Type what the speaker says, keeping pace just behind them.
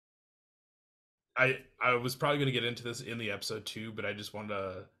I was probably going to get into this in the episode too, but I just wanted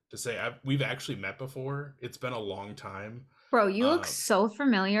to say we've actually met before. It's been a long time. Bro, you look Um, so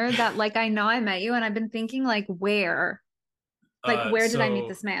familiar that like I know I met you and I've been thinking like where? Like uh, where did I meet so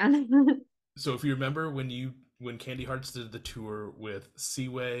this man? so if you remember when Candy Hearts did the tour with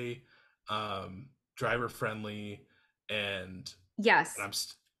Seaway, Driver Friendly, and and Yes.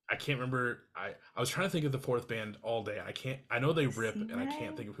 I can't remember. I was trying to think of the fourth band all day. I can't. I know they rip, and I can't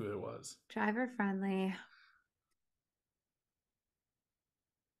Seaway, think of who it was. driver friendly.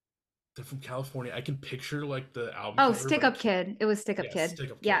 They're from California. I can picture like the album Oh, cover, Stick but I Up can't. Kid. It was Stick Up Yeah, Kid.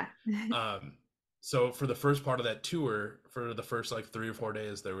 Stick Up Kid. Yeah. Um, so for the first part of that tour, for the first like 3 or 4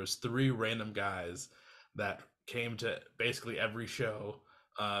 days, there was three random guys that came to basically every show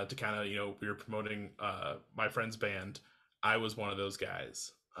to kind of we were promoting my friend's band. I was one of those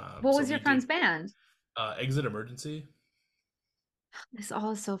guys. What So was your we friend's did band? Exit Emergency. This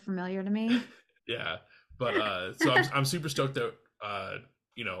all is so familiar to me. Yeah, but so I'm super stoked that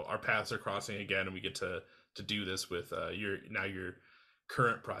our paths are crossing again, and we get to do this with your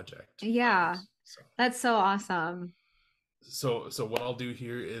current project. Yeah, So that's so awesome. so what I'll do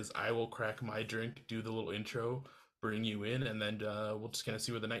here is I will crack my drink, do the little intro, bring you in, and then we'll just kind of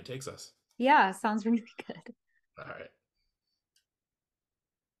see where the night takes us. Yeah, sounds really good. All right,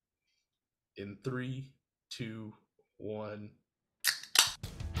 in three, two, one.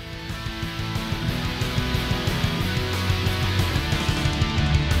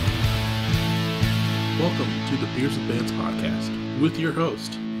 Welcome to the Beers with Bands podcast with your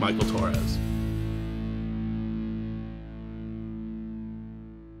host Michael Torres.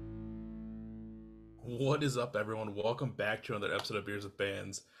 What is up, everyone? Welcome back to another episode of Beers with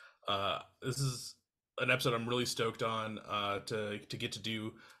Bands. This is an episode I'm really stoked on to get to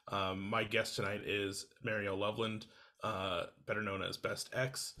do. My guest tonight is Mariel Loveland, better known as Best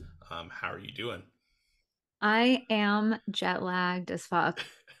X. How are you doing? I am jet lagged as fuck.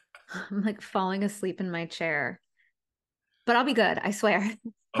 I'm like falling asleep in my chair, but I'll be good, I swear.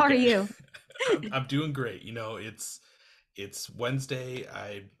 How are Okay, you? I'm doing great. It's Wednesday.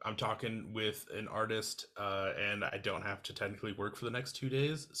 I'm talking with an artist, and I don't have to technically work for the next 2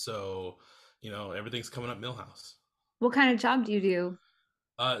 days, so everything's coming up Millhouse. What kind of job do you do?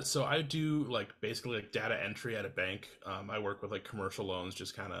 So I do like basically like data entry at a bank. I work with like commercial loans,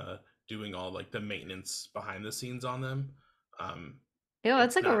 just kind of doing all like the maintenance behind the scenes on them. Um, Ew, it's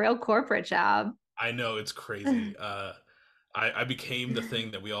it's like a not. real corporate job. I know it's crazy. I became the thing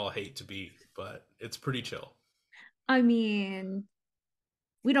that we all hate to be, but it's pretty chill. I mean,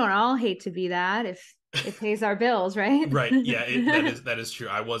 we don't all hate to be that if it pays our bills, right? Right? Yeah, that is true.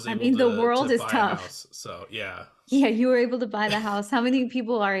 I was I able mean, the to world is buy a tough. house, so yeah. Yeah, you were able to buy the house. How many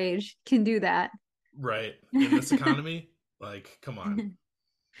people our age can do that? Right, in this economy, like, come on.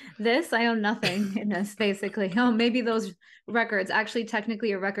 This, I own nothing in this, basically. Oh, maybe those records. Actually,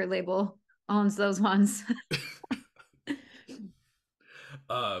 technically, a record label owns those ones.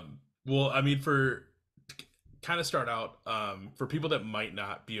 Well, I mean, for kind of start out, for people that might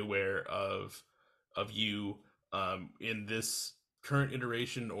not be aware of you in this current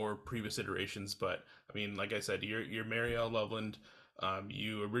iteration or previous iterations, but I mean, like I said, you're Marielle Loveland.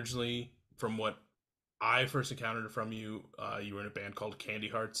 You originally, from what I first encountered from you, you were in a band called Candy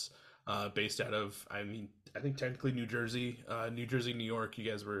Hearts, based out of, I mean, I think technically New Jersey, New York. You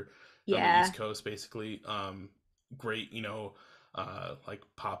guys were on the East Yeah. Coast, basically. Great, like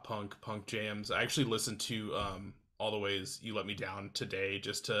pop punk jams. I actually listened to All the Ways You Let Me Down today,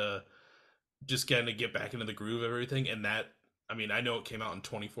 just getting to get back into the groove of everything. And that, I mean, I know it came out in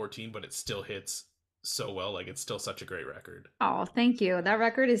 2014, but it still hits so well. Like, it's still such a great record. Oh, thank you. That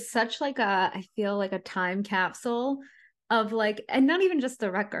record is such like I feel like a time capsule of like, and not even just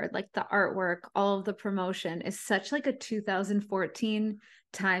the record, like the artwork, all of the promotion is such like a 2014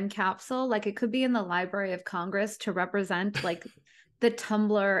 time capsule. Like it could be in the Library of Congress to represent like the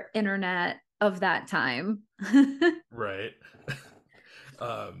Tumblr internet of that time. Right.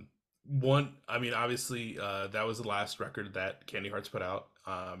 One, I mean, obviously, that was the last record that Candy Hearts put out.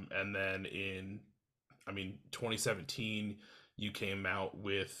 And then I mean, 2017, you came out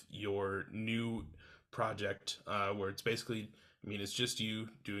with your new project, where it's basically, I mean, it's just you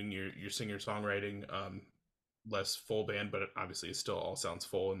doing your singer songwriting, less full band, but obviously it still all sounds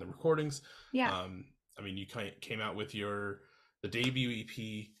full in the recordings. Yeah. Um, I mean, you came out with the debut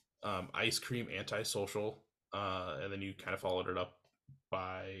EP, Ice Cream Antisocial, and then you kind of followed it up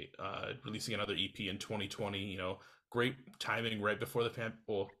by releasing another EP in 2020. Great timing right before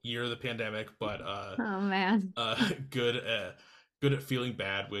year of the pandemic, but Oh man. uh, good good at feeling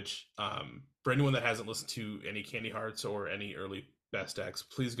bad. Which for anyone that hasn't listened to any Candy Hearts or any early Best X,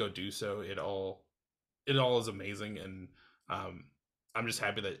 please go do so. It all is amazing, and um, I'm just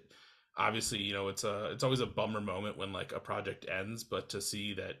happy that obviously it's always a bummer moment when like a project ends, but to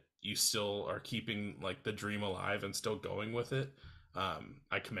see that you still are keeping like the dream alive and still going with it,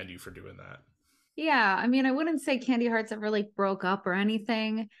 I commend you for doing that. Yeah, I mean, I wouldn't say Candy Hearts ever like broke up or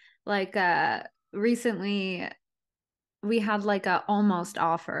anything. Like recently we had like a almost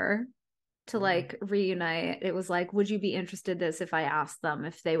offer to Ooh. like reunite. It was like, would you be interested this if I asked them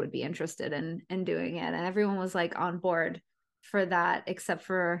if they would be interested in doing it? And everyone was like on board for that, except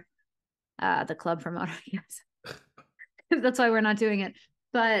for the club promoter. Yes. That's why we're not doing it.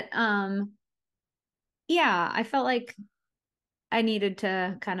 But yeah, I felt like I needed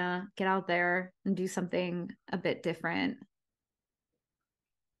to kind of get out there and do something a bit different.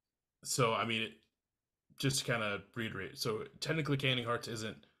 So I mean, just to kind of reiterate, so technically Candy Hearts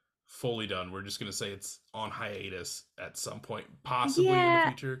isn't fully done. We're just gonna say it's on hiatus at some point, possibly in the Yeah,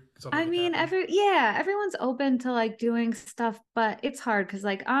 future. Something I could mean, happen. everyone's open to like doing stuff, but it's hard because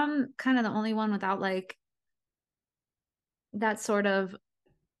like I'm kind of the only one without like that sort of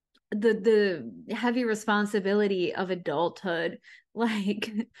the heavy responsibility of adulthood. Like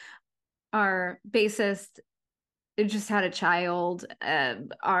our bassist just had a child.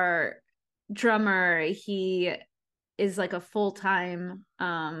 Our drummer, he is like a full-time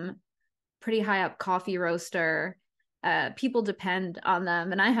pretty high up coffee roaster. People depend on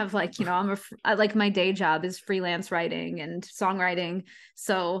them, and I have like I like my day job is freelance writing and songwriting,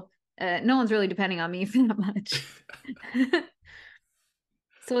 so no one's really depending on me for that much.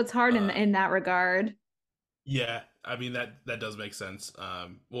 So it's hard uh, in that regard. yeah, I mean that does make sense.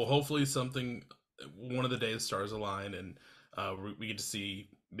 Well, hopefully something, one of the days stars align, and we get to see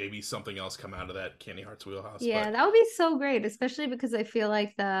maybe something else come out of that Candy Hearts wheelhouse. Yeah, But that would be so great, especially because I feel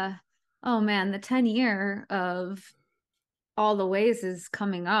like oh man, the 10-year of all the ways is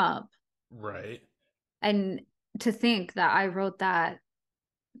coming up. right, And to think that I wrote that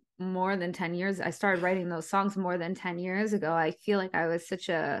more than 10 years, I started writing those songs more than 10 years ago. I feel like I was such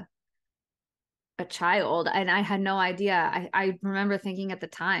a child and I had no idea. I remember thinking at the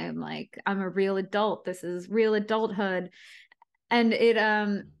time, like, I'm a real adult. This is real adulthood. And it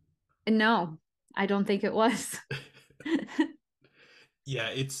no, I don't think it was. yeah,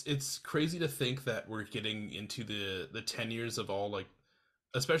 it's crazy to think that we're getting into the 10 years of all like,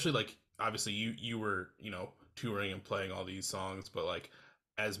 especially like obviously you were touring and playing all these songs, but like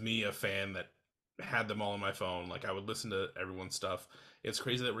as me a fan that had them all on my phone, like I would listen to everyone's stuff. It's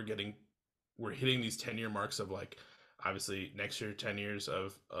crazy that we're hitting these 10-year marks of like obviously next year 10 years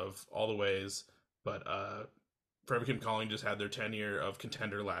of all the ways, but Forever Kim Calling just had their 10-year of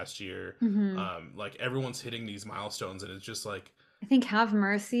Contender last year. Mhm. Like everyone's hitting these milestones, and it's just like I think Have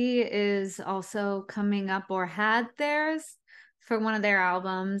Mercy is also coming up or had theirs for one of their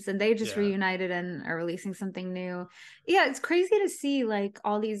albums, and they just yeah, reunited and are releasing something new. Yeah, it's crazy to see like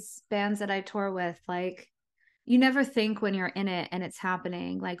all these bands that I tour with. Like, you never think when you're in it and it's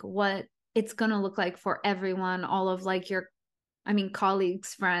happening, like what it's gonna look like for everyone, all of like your, I mean,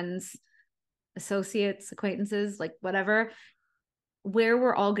 colleagues, friends, associates, acquaintances, like whatever, where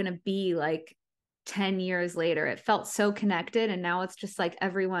we're all going to be like 10 years later. It felt so connected. And now it's just like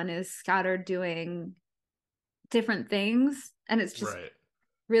everyone is scattered doing different things. And it's just right.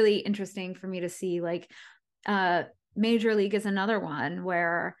 really interesting for me to see. Like, uh, Major League is another one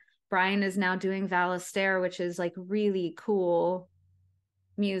where Brian is now doing Valestaire, which is like really cool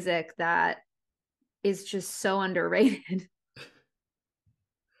music that is just so underrated.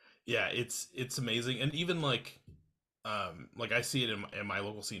 Yeah, it's amazing, and even like I see it in my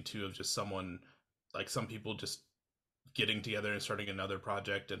local scene too, of just someone like some people just getting together and starting another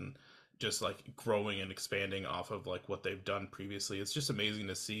project and just like growing and expanding off of like what they've done previously. It's just amazing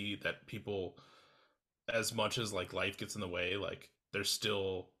to see that people, as much as like life gets in the way, like they're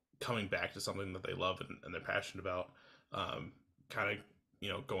still coming back to something that they love and they're passionate about. Kind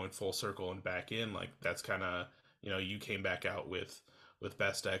of going full circle and back in, like that's kind of you came back out with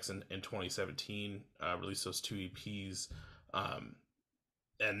Best X in 2017, released those two EPs, um,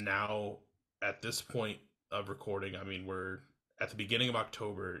 and now at this point of recording, I mean we're at the beginning of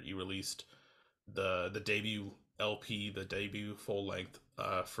October. You released the debut LP, the debut full length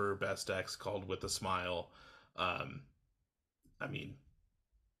for Best X called With a Smile. Um, I mean,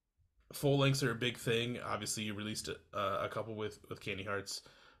 full lengths are a big thing. Obviously, you released a couple with Candy Hearts,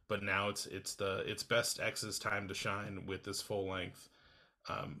 but now it's Best X's time to shine with this full length.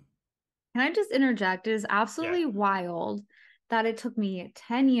 Um, Can I just interject? It is yeah, absolutely wild that it took me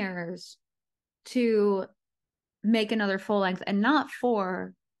 10 years to make another full length and not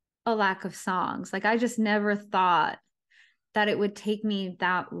for a lack of songs. Like I just never thought that it would take me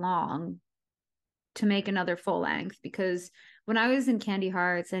that long to make another full length, because when I was in Candy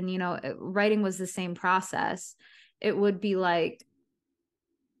Hearts and, writing was the same process, it would be like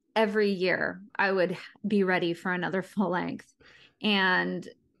every year I would be ready for another full length. And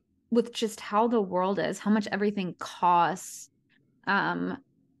with just how the world is, how much everything costs, um,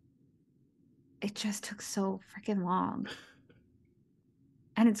 it just took so freaking long.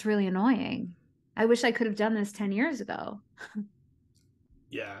 And it's really annoying. I wish I could have done this 10 years ago.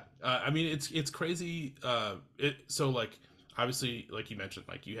 Yeah, I mean it's crazy. So like obviously like you mentioned,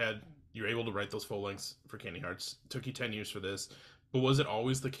 like you're able to write those full lengths for Candy Hearts. It took you 10 years for this, but was it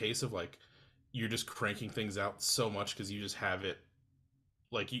always the case of like you're just cranking things out so much because you just have it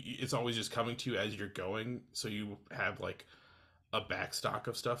like it's always just coming to you as you're going, so you have like a backstock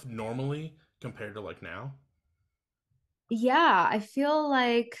of stuff normally compared to like now? Yeah, I feel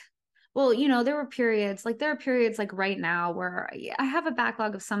like, well, there are periods like right now where I have a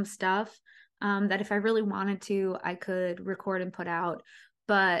backlog of some stuff, that if I really wanted to, I could record and put out.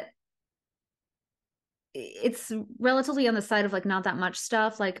 But it's relatively on the side of like not that much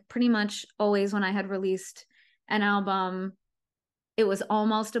stuff. Like pretty much always when I had released an album, it was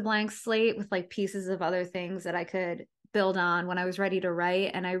almost a blank slate with like pieces of other things that I could build on when I was ready to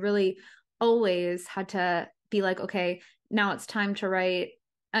write. And I really always had to be like, okay, now it's time to write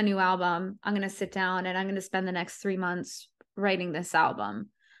a new album. I'm going to sit down and I'm going to spend the next 3 months writing this album.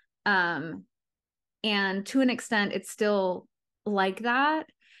 Um, and to an extent, it's still like that.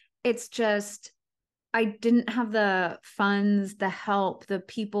 It's just I didn't have the funds, the help, the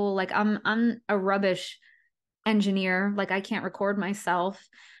people. Like I'm a rubbish engineer. Like I can't record myself.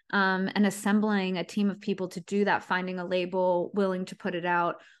 And assembling a team of people to do that, finding a label willing to put it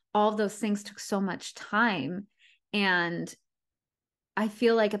out, all of those things took so much time. And I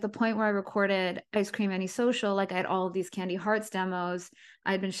feel like at the point where I recorded Ice Cream Antisocial, like I had all of these Candy Hearts demos.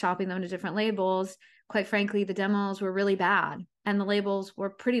 I'd been shopping them to different labels. Quite frankly, the demos were really bad, and the labels were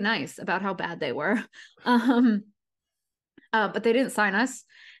pretty nice about how bad they were. Um, but they didn't sign us.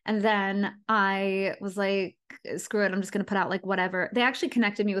 And then I was like, screw it, I'm just going to put out like whatever. They actually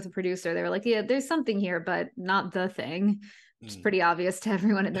connected me with a producer. They were like, yeah, there's something here, but not the thing. It's Mm. pretty obvious to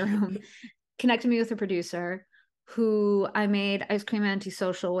everyone in the room. Connected me with a producer who I made Ice Cream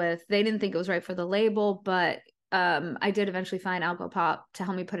Antisocial with. They didn't think it was right for the label, but I did eventually find Alco Pop to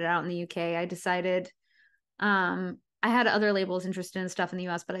help me put it out in the UK. I decided I had other labels interested in stuff in the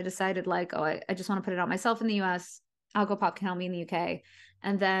US, but I decided like, oh, I just want to put it out myself in the US. Alco Pop can help me in the UK.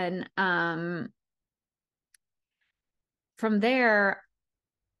 And then from there,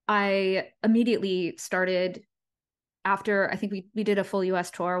 I immediately started after I think we did a full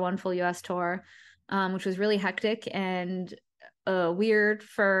US tour, one full US tour, which was really hectic and weird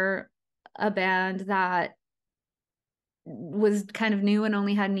for a band that was kind of new and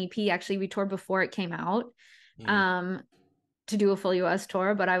only had an EP. Actually, we toured before it came out, Mm. um, to do a full US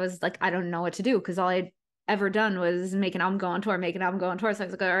tour, but I was like, I don't know what to do because all I'd ever done was make an album, go on tour, make an album, go on tour. So I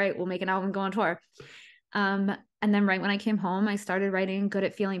was like, all right, we'll make an album, go on tour. And then right when I came home, I started writing Good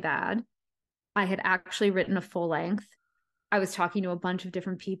at Feeling Bad. I had actually written a full length. I was talking to a bunch of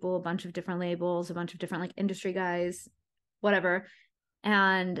different people, a bunch of different labels, a bunch of different like industry guys, whatever,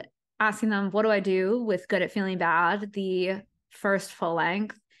 and asking them, what do I do with Good at Feeling Bad, the first full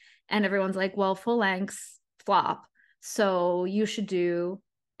length? And everyone's like, well, full lengths flop. So you should do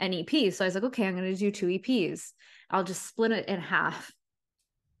an EP. So I was like, okay, I'm going to do two EPs. I'll just split it in half.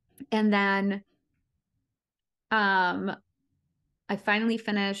 And then um, I finally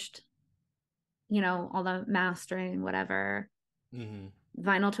finished, all the mastering, whatever. Mm-hmm.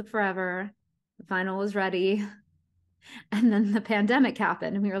 Vinyl took forever. Vinyl was ready. And then the pandemic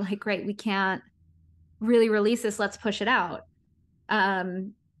happened, and we were like, great, we can't really release this. Let's push it out.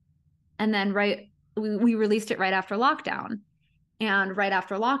 Um, and then we released it right after lockdown. And right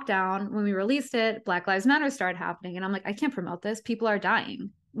after lockdown, when we released it, Black Lives Matter started happening. And I'm like, I can't promote this. People are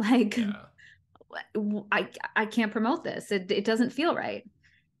dying. Like, Yeah. I can't promote this. It doesn't feel right.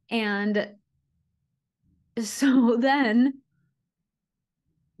 And so then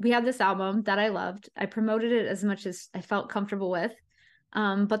we had this album that I loved. I promoted it as much as I felt comfortable with.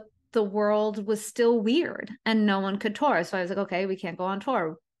 But the world was still weird and no one could tour. So I was like, okay, we can't go on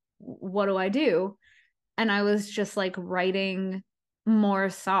tour. What do I do? And I was just like writing more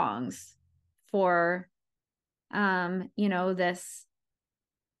songs for this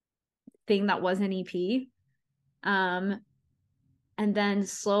thing that was an EP. And then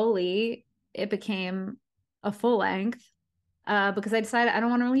slowly it became a full length, because I decided I don't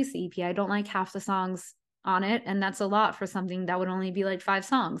want to release the EP. I don't like half the songs on it, and that's a lot for something that would only be like 5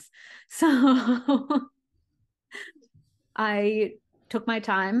 songs. So I took my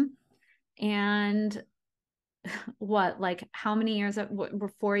time and what, like how many years? We're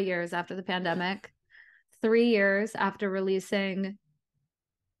 4 years after the pandemic, 3 years after releasing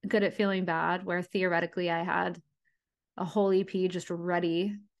Good at Feeling Bad, where theoretically I had a whole EP just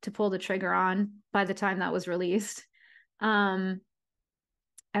ready to pull the trigger on by the time that was released. Um,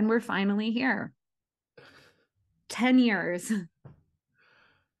 and we're finally here. 10 years.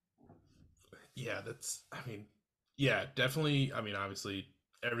 Yeah, that's. I mean, yeah, definitely. I mean, obviously,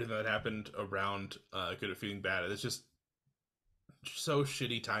 everything that happened around Good at Feeling Bad. It's just so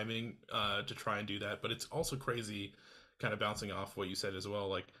shitty timing to try and do that. But it's also crazy, kind of bouncing off what you said as well.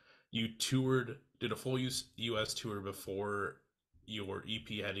 Like you toured, did a full U.S. tour before your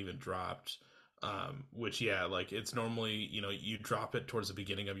EP had even dropped. Which yeah, like it's normally you drop it towards the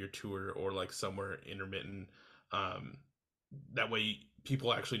beginning of your tour or like somewhere intermittent. Um, that way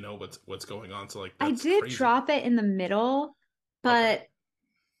people actually know what's going on. So like I that's did crazy. drop it in the middle, Okay. but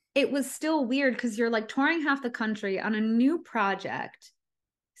it was still weird because you're like touring half the country on a new project.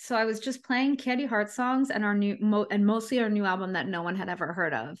 So I was just playing Candy Heart songs and our and mostly our new album that no one had ever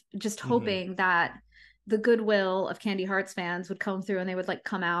heard of, just Mm-hmm. hoping that the goodwill of Candy Hearts fans would come through and they would like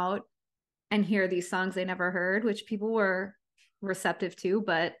come out and hear these songs they never heard, which people were receptive to,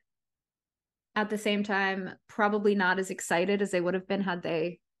 but at the same time, probably not as excited as they would have been had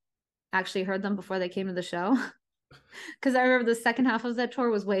they actually heard them before they came to the show. Because I remember the second half of that tour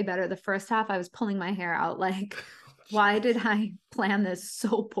was way better. The first half, I was pulling my hair out. Like, why did I plan this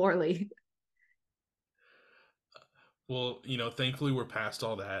so poorly? Well, thankfully we're past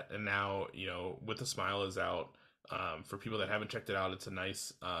all that, and now, with the Smile is out. For people that haven't checked it out, it's a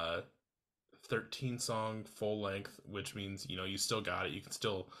nice 13 song full length, which means you still got it. You can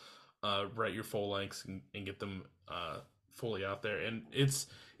still write your full lengths and get them fully out there, and it's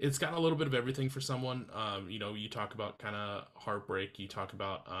got a little bit of everything for someone. You talk about kind of heartbreak, you talk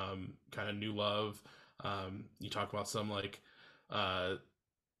about kind of new love, you talk about some like I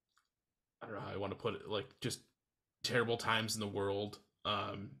don't know how I want to put it, like just terrible times in the world.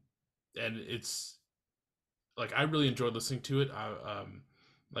 And it's like I really enjoyed listening to it.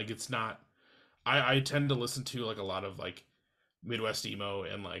 Like it's not. I tend to listen to like a lot of like Midwest emo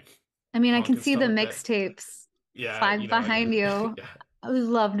and like I mean, I punk can and see stuff the like that. mixtapes Yeah, flag behind you. yeah. I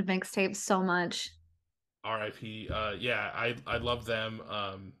loved mixtapes so much. R.I.P. Yeah, I love them.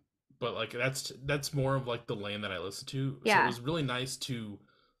 But like that's more of like the lane that I listen to. So it Yeah. was really nice to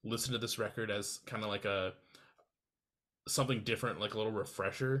listen to this record as kind of like a something different, like a little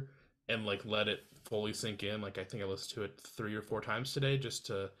refresher, and like let it fully sink in. Like I think I listened to it 3 or 4 times today just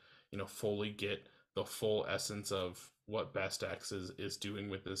to, fully get the full essence of what Best X is doing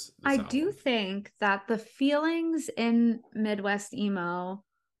with this I do album. think that the feelings in Midwest emo,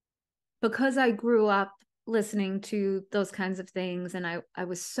 because I grew up listening to those kinds of things and I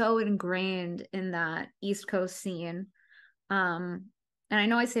was so ingrained in that East Coast scene. And I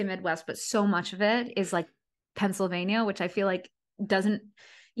know I say Midwest, but so much of it is like Pennsylvania, which I feel like doesn't,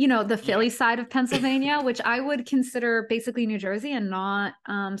 the Yeah. Philly side of Pennsylvania, which I would consider basically New Jersey and not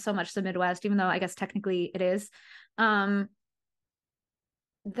so much the Midwest, even though I guess technically it is. Um,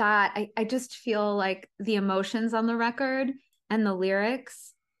 that I just feel like the emotions on the record and the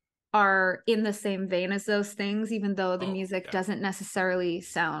lyrics are in the same vein as those things, even though the Oh music yeah. doesn't necessarily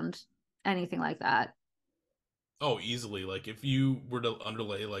sound anything like that. Oh, easily. Like if you were to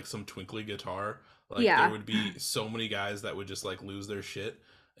underlay like some twinkly guitar, like there Yeah. would be so many guys that would just like lose their shit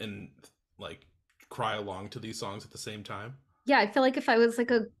and like cry along to these songs at the same time. Yeah, I feel like if I was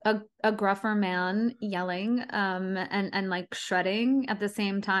like a gruffer man yelling and like shredding at the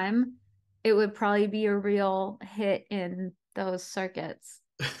same time, it would probably be a real hit in those circuits.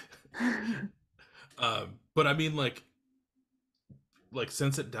 But I mean, like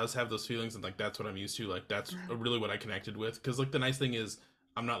since it does have those feelings and like that's what I'm used to, like that's really what I connected with. Because like the nice thing is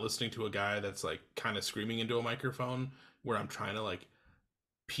I'm not listening to a guy that's like kind of screaming into a microphone where I'm trying to like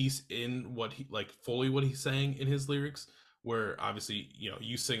piece in what he like fully what he's saying in his lyrics. Where obviously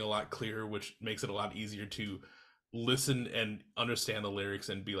you sing a lot clearer, which makes it a lot easier to listen and understand the lyrics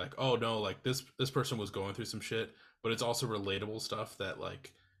and be like, oh no, like this person was going through some shit, but it's also relatable stuff that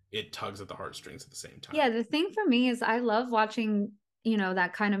like it tugs at the heartstrings at the same time. Yeah, the thing for me is I love watching,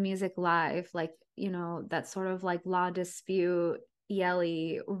 that kind of music live, like, that sort of like La Dispute,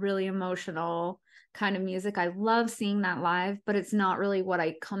 yelly, really emotional kind of music. I love seeing that live, but it's not really what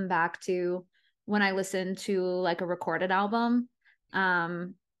I come back to when I listen to like a recorded album.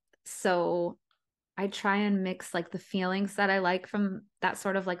 Um, so I try and mix like the feelings that I like from that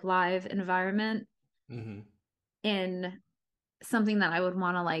sort of like live environment Hmm. in something that I would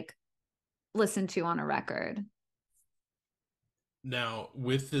want to like listen to on a record. Now,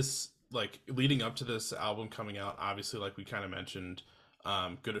 with this, like leading up to this album coming out, obviously, like we kind of mentioned,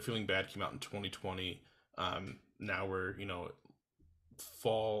 Good at Feeling Bad came out in 2020. Now we're,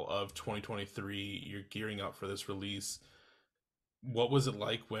 fall of 2023. You're gearing up for this release. What was it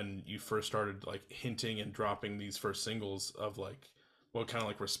like when you first started like hinting and dropping these first singles of like what kind of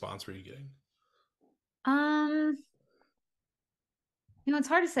like response were you getting? Um, it's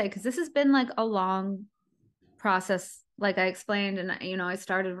hard to say because this has been like a long process, like I explained, and I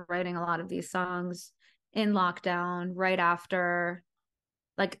started writing a lot of these songs in lockdown, right after,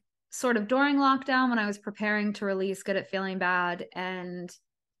 like, sort of during lockdown when I was preparing to release Good at Feeling Bad, and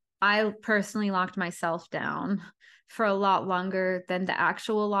I personally locked myself down for a lot longer than the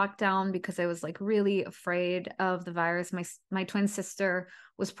actual lockdown because I was like really afraid of the virus. My twin sister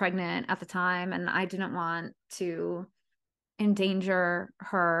was pregnant at the time, and I didn't want to endanger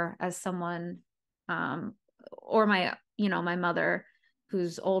her as someone, um or my mother,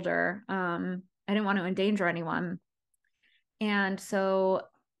 who's older. I didn't want to endanger anyone. And so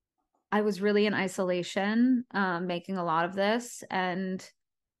I was really in isolation, making a lot of this. And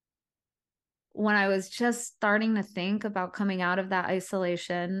when I was just starting to think about coming out of that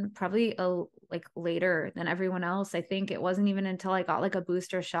isolation, probably like later than everyone else, I think it wasn't even until I got like a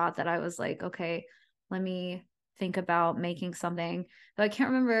booster shot that I was like, okay, let me think about making something. But I can't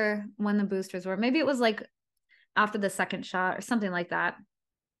remember when the boosters were. Maybe it was like after the second shot or something like that.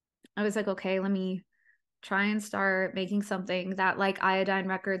 I was like, okay, let me try and start making something. That like Iodine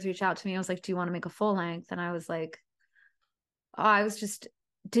Records reached out to me. I was like, do you want to make a full length? And I was like, oh, I was just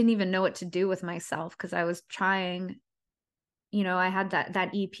didn't even know what to do with myself because I was trying, I had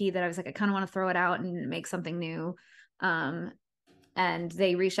that EP that I was like, I kind of want to throw it out and make something new. Um, and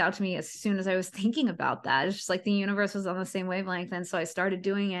they reached out to me as soon as I was thinking about that. It's just like the universe was on the same wavelength. And so I started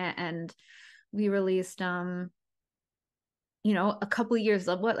doing it, and we released a couple of years,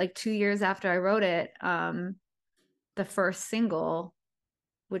 like 2 years after I wrote it, the first single,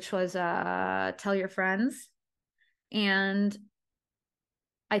 which was Tell Your Friends. And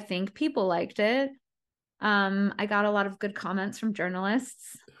I think people liked it. I got a lot of good comments from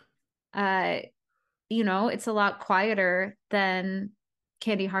journalists. Uh, it's a lot quieter than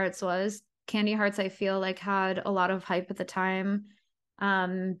Candy Hearts was. Candy Hearts, I feel like, had a lot of hype at the time,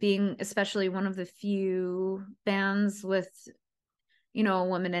 being especially one of the few bands with, a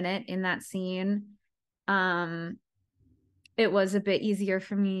woman in it in that scene. Um, it was a bit easier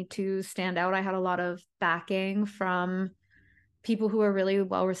for me to stand out. I had a lot of backing from people who are really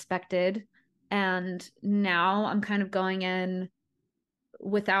well respected. And now I'm kind of going in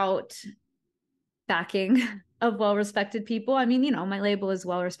without backing of well respected people. I mean, my label is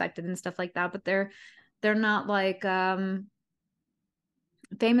well respected and stuff like that, but they're not like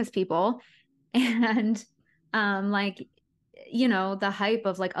famous people. And like, the hype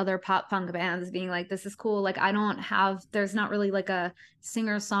of like other pop punk bands being like, this is cool. Like, there's not really like a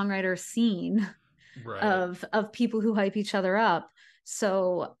singer songwriter scene Right. of people who hype each other up.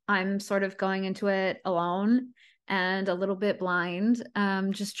 So I'm sort of going into it alone and a little bit blind,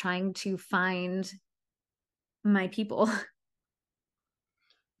 just trying to find my people.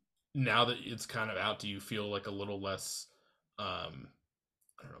 Now that it's kind of out, do you feel like a little less um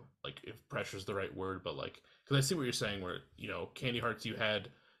I don't know, like if pressure is the right word, but like because I see what you're saying, where Candy Hearts,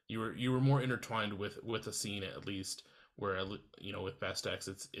 you were more intertwined with a scene at least, where with Best X,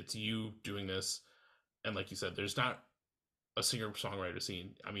 it's you doing this, and like you said, there's not a singer songwriter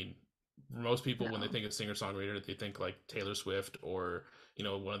scene. I mean, most people when they No. think of singer songwriter, they think like Taylor Swift or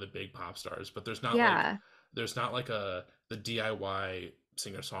one of the big pop stars, but Yeah. there's not like a the DIY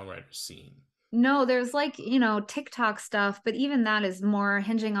singer songwriter scene. No, there's like, TikTok stuff, but even that is more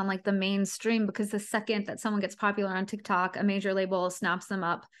hinging on like the mainstream because the second that someone gets popular on TikTok, a major label snaps them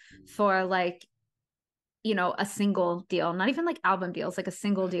up for like, a single deal, not even like album deals, like a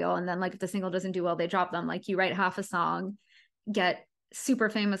single deal. And then like if the single doesn't do well, they drop them. Like you write half a song, get super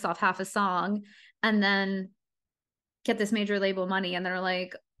famous off half a song, and then get this major label money, and they're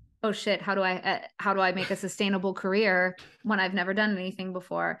like, oh shit, how do I make a sustainable career when I've never done anything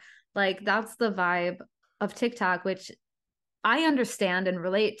before? Like that's the vibe of TikTok, which I understand and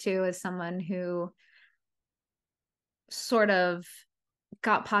relate to as someone who sort of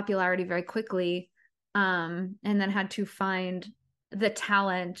got popularity very quickly, and then had to find the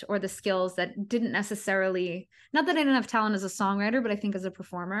talent or the skills that didn't necessarily, not that I didn't have talent as a songwriter, but I think as a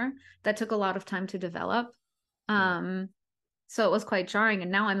performer that took a lot of time to develop. Mm. um so it was quite jarring, and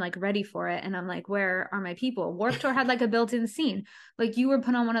now I'm like ready for it, and I'm like, where are my people? Warped Tour had like a built-in scene. Like you were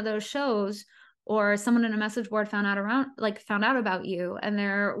put on one of those shows, or someone in a message board found out about you, and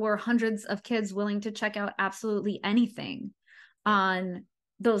there were hundreds of kids willing to check out absolutely anything. Yeah. on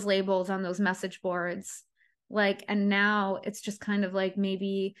those labels, on those message boards. Like, and now it's just kind of like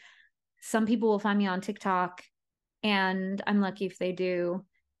maybe some people will find me on TikTok, and I'm lucky if they do.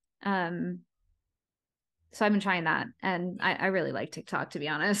 Um, so I've been trying that, and I really like TikTok, to be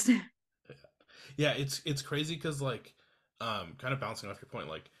honest. Yeah, it's crazy because like kind of bouncing off your point,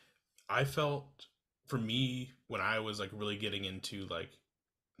 like I felt for me when I was like really getting into like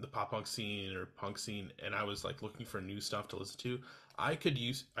the pop punk scene or punk scene and I was like looking for new stuff to listen to, I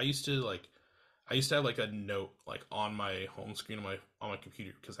used to like I used to have like a note like on my home screen on my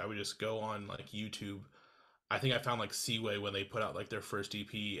computer because I would just go on like YouTube. I think I found like Seaway when they put out like their first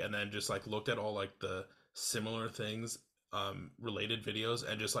EP and then just like looked at all like the similar things related videos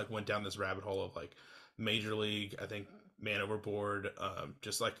and just like went down this rabbit hole of like Major League, I think Man Overboard,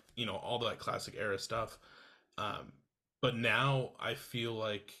 just like, you know, all the like classic era stuff. Um but now I feel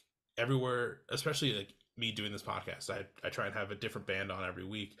like everywhere, especially like me doing this podcast, I try and have a different band on every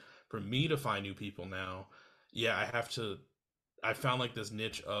week. For me to find new people now, yeah, I found like this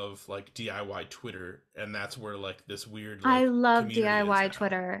niche of like DIY Twitter, and that's where like this weird I like love community is DIY now.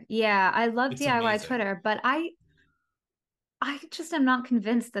 Twitter. Yeah, I love It's DIY amazing. Twitter, but I just am not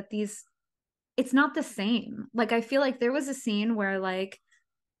convinced that these it's not the same. Like I feel like there was a scene where like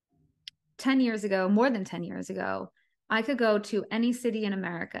 10 years ago, more than 10 years ago, I could go to any city in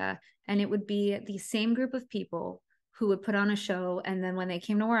America and it would be the same group of people who would put on a show. And then when they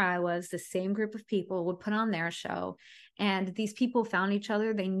came to where I was, the same group of people would put on their show. And these people found each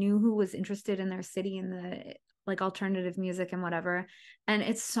other. They knew who was interested in their city in the like alternative music and whatever. And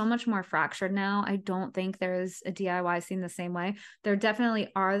it's so much more fractured now. I don't think there's a DIY scene the same way. There definitely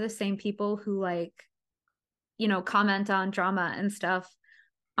are the same people who like, comment on drama and stuff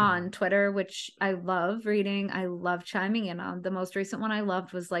Mhm. on Twitter, which I love reading. I love chiming in on. The most recent one I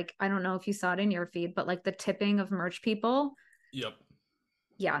loved was like, I don't know if you saw it in your feed, but like the tipping of merch people. Yep.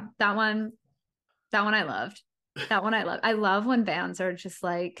 Yeah, that one I loved. That one I love. I love when bands are just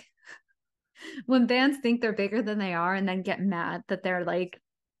like when bands think they're bigger than they are and then get mad that they're like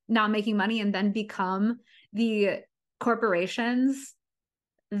not making money and then become the corporations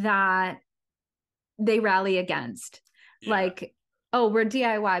that they rally against. Yeah. Like, oh, we're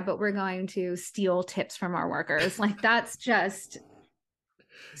DIY, but we're going to steal tips from our workers. Like, that's just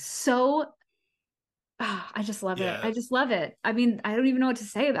so, I just love it. Yeah. I just love it. I mean, I don't even know what to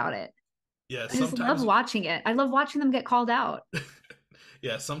say about it. Yeah. I just love Sometimes watching it. I love watching them get called out.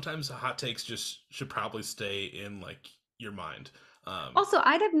 yeah, sometimes hot takes just should probably stay in like your mind. Also,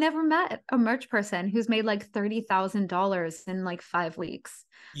 I'd have never met a merch person who's made like $30,000 in like 5 weeks.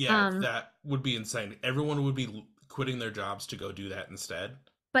 Yeah, Um, that would be insane. Everyone would be quitting their jobs to go do that instead.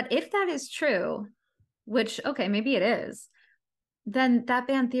 but if that is true, which, okay, maybe it is, then that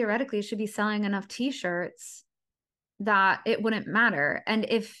band theoretically should be selling enough t-shirts that it wouldn't matter. And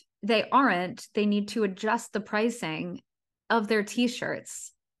if they aren't, they need to adjust the pricing of their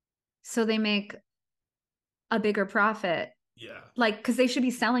t-shirts so they make a bigger profit. Yeah. Like, because they should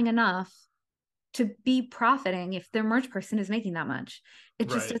be selling enough to be profiting if their merch person is making that much. It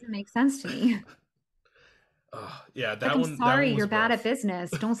just Right. doesn't make sense to me. Yeah, Like, I'm that sorry one you're was bad at rough.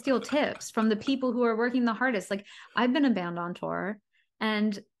 business. Don't steal tips from the people who are working the hardest. Like, I've been a band on tour.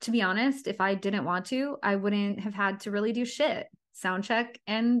 And to be honest, if I didn't want to, I wouldn't have had to really do shit. Sound check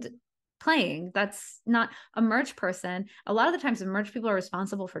and playing. That's not a merch person. A lot of the times, the merch people are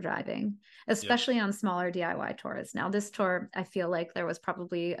responsible for driving, Yep. especially on smaller DIY tours. Now, this tour, I feel like there was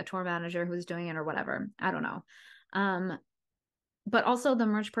probably a tour manager who was doing it or whatever. I don't know. Um, but also the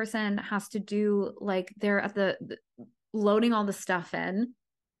merch person has to do like they're at the loading all the stuff in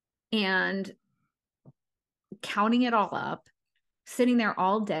and counting it all up, sitting there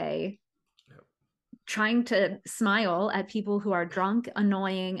all day, Yep. trying to smile at people who are drunk,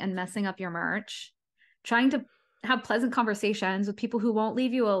 annoying, and messing up your merch, trying to have pleasant conversations with people who won't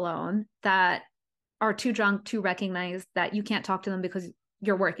leave you alone, that are too drunk to recognize that you can't talk to them because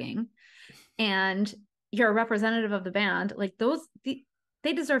you're working. And you're a representative of the band. Like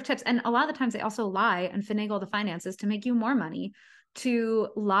they deserve tips. And a lot of the times they also lie and finagle the finances to make you more money, to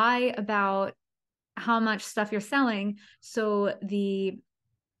lie about how much stuff you're selling. So the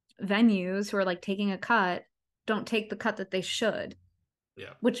venues who are like taking a cut don't take the cut that they should,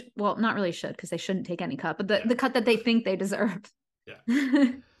 Yeah. which, well, not really should because they shouldn't take any cut, but the, Yeah. the cut that they think they deserve.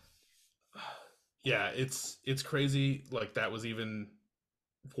 Yeah. Yeah, it's crazy like that was even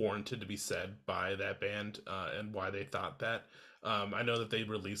warranted to be said by that band and why they thought that. I know that they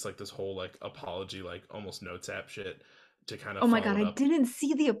released like this whole like apology, like almost notes app shit to kind of Oh my follow God, it I up. didn't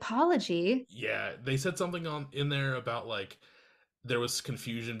see the apology. Yeah, they said something on in there about like there was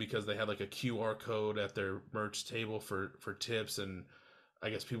confusion because they had like a QR code at their merch table for tips, and I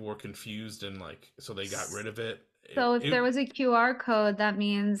guess people were confused and like so they got rid of it. So if It there was a QR code, that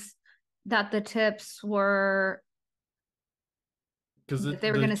means that the tips were because that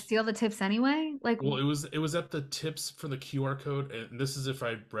they were going to steal the tips anyway. Like, well, it was at the tips for the QR code, and this is if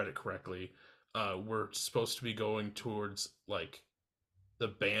I read it correctly. We're supposed to be going towards like the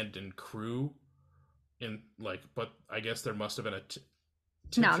band and crew, and like, but I guess there must have been a tip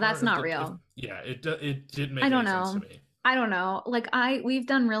no, jar that's if not the if real. yeah it didn't I make don't any sense to know. me. I don't know. Like we've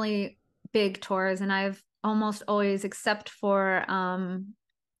done really big tours and I've almost always, except for a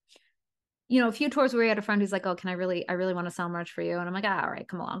few tours where we had a friend who's like, "Oh, I really want to sell merch for you," and I'm like, "Ah, all right,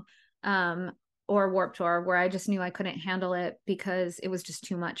 come along." Or Warp Tour, where I just knew I couldn't handle it because it was just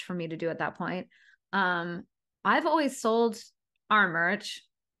too much for me to do at that point. Um, I've always sold our merch,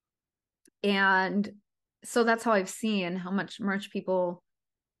 and so that's how I've seen how much merch people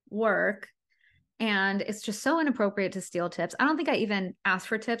work. And it's just so inappropriate to steal tips. I don't think I even asked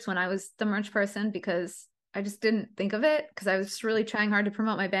for tips when I was the merch person because I just didn't think of it because I was just really trying hard to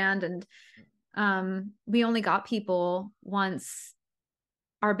promote my band. And we only got people once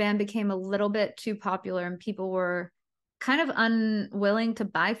our band became a little bit too popular and people were kind of unwilling to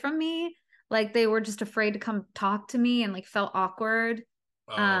buy from me. Like they were just afraid to come talk to me and like felt awkward.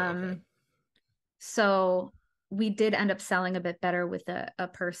 Oh, okay. Um, so we did end up selling a bit better with a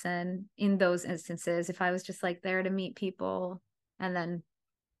person in those instances. If I was just like there to meet people and then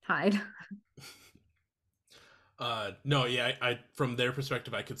hide. No, yeah, I from their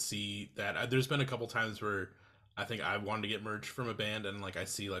perspective, I could see that. There's been a couple times where I think I wanted to get merch from a band, and like I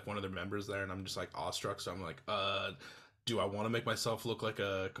see like one of their members there, and I'm just like awestruck. So I'm like, do I want to make myself look like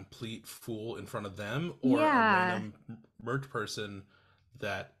a complete fool in front of them or a Yeah, random merch person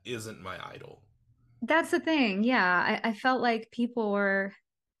that isn't my idol? that's the thing. Yeah, I felt like people were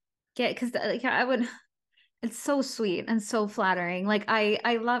get because like I would. It's so sweet and so flattering. Like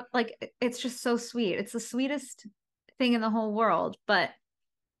I love like it's just so sweet. It's the sweetest thing in the whole world. But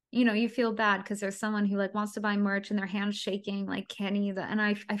you feel bad because there's someone who like wants to buy merch and their hands shaking like Kenny and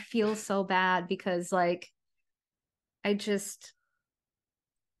I feel so bad because like I just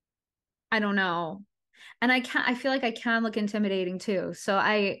I don't know. And I feel like I can look intimidating too. So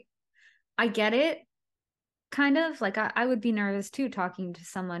I get it kind of like I would be nervous too talking to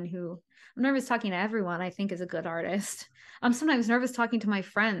someone who I'm nervous talking to everyone I think is a good artist. I'm sometimes nervous talking to my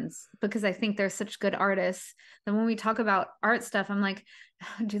friends because I think they're such good artists. Then when we talk about art stuff, I'm like,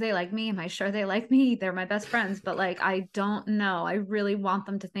 do they like me? Am I sure they like me? They're my best friends, but like I don't know. I really want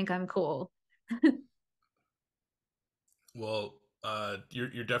them to think I'm cool. Well,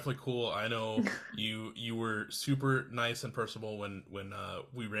 you're definitely cool. I know you were super nice and personable when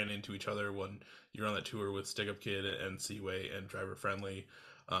we ran into each other when you were on that tour with Stick Up Kid and Seaway and Driver Friendly.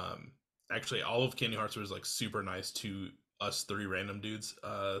 Um, Actually, all of Candy Hearts was like super nice to us three random dudes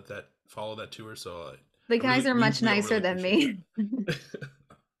that follow that tour. So The I guys really are much we all nicer really than appreciate me. that.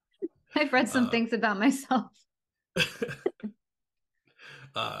 I've read some um, things about myself.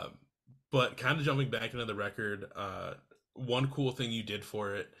 Um, but kind of jumping back into the record, one cool thing you did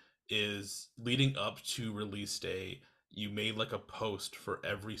for it is leading up to release day, you made like a post for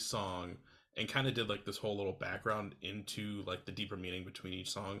every song and kind of did like this whole little background into like the deeper meaning between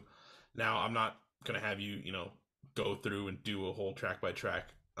each song. Now, I'm not gonna have you, go through and do a whole track by track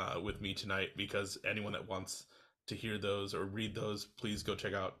with me tonight because anyone that wants to hear those or read those, please go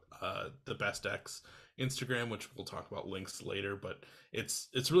check out the Best X Instagram, which we'll talk about links later. But it's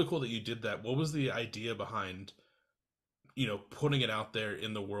really cool that you did that. What was the idea behind putting it out there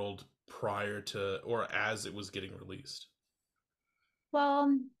in the world prior to or as it was getting released?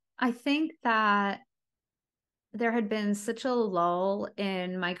 Well, I think that there had been such a lull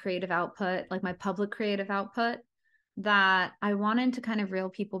in my creative output, like my public creative output, that I wanted to kind of reel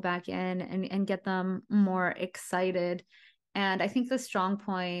people back in and get them more excited. And I think the strong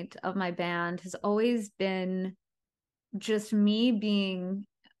point of my band has always been just me being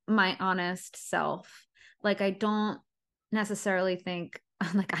my honest self. Like I don't necessarily think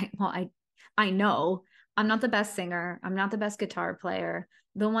like I know I'm not the best singer, I'm not the best guitar player.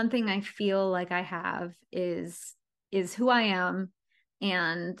 The one thing I feel like I have is who I am,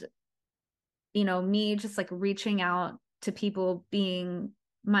 and me just like reaching out to people, being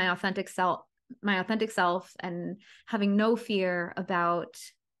my authentic self, and having no fear about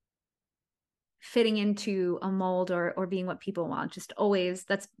fitting into a mold or being what people want. Just always,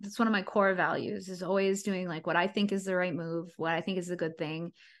 that's one of my core values, is always doing like what I think is the right move, what I think is a good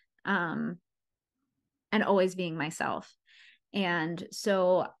thing, um and always being myself. And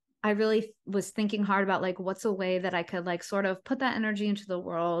so I really was thinking hard about like what's a way that I could like sort of put that energy into the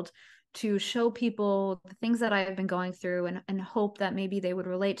world to show people the things that I've been going through, and hope that maybe they would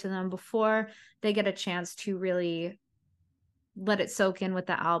relate to them before they get a chance to really let it soak in with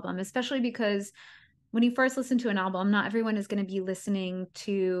the album, especially because when you first listen to an album, not everyone is going to be listening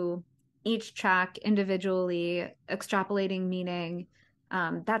to each track individually, extrapolating meaning.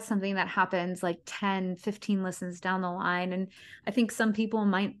 That's something that happens like 10, 15 listens down the line. And I think some people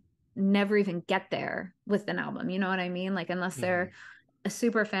might never even get there with an album. You know what I mean? Like, unless Mm-hmm. they're a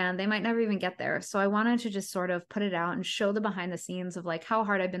super fan, they might never even get there. So I wanted to just sort of put it out and show the behind the scenes of like how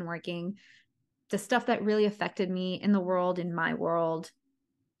hard I've been working, the stuff that really affected me in the world, in my world,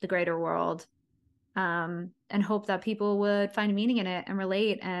 the greater world, and hope that people would find meaning in it and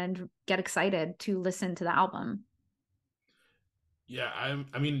relate and get excited to listen to the album. Yeah,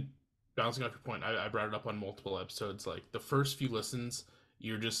 I mean, bouncing off your point, I brought it up on multiple episodes. Like the first few listens,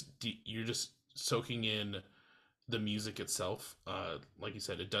 you're just soaking in the music itself. Like you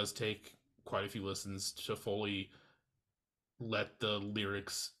said, it does take quite a few listens to fully let the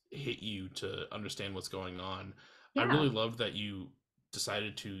lyrics hit you to understand what's going on. I Yeah. really love that you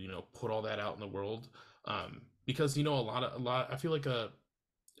decided to, put all that out in the world. Because I feel like a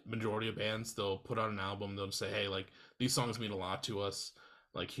majority of bands, they'll put out an album, they'll say, hey, like these songs mean a lot to us,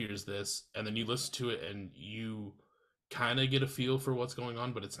 like here's this, and then you listen to it and you kind of get a feel for what's going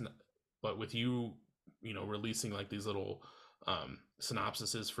on, but it's not. But with you, releasing like these little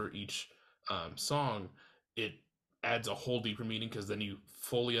synopsises for each song, it adds a whole deeper meaning because then you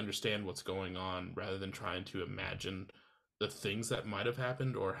fully understand what's going on rather than trying to imagine the things that might have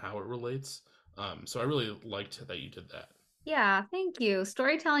happened or how it relates. So I really liked that you did that. Yeah, thank you.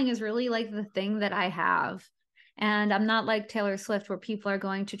 Storytelling is really like the thing that I have. And I'm not like Taylor Swift, where people are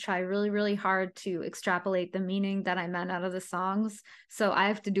going to try really, really hard to extrapolate the meaning that I meant out of the songs. So I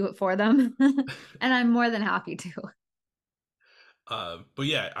have to do it for them. And I'm more than happy to. But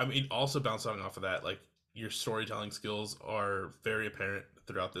yeah, I mean, also bouncing off of that, like your storytelling skills are very apparent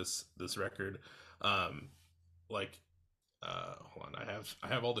throughout this record. Um, like, hold on, I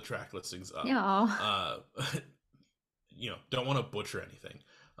have all the track listings up. Yeah. Uh, don't want to butcher anything,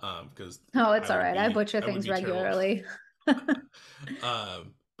 because Oh, it's I all would right. I be butcher I would things be terrible. regularly.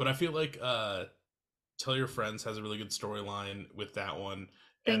 But I feel like Tell Your Friends has a really good storyline with that one,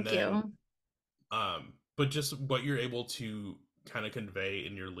 and Thank then you. but just what you're able to kind of convey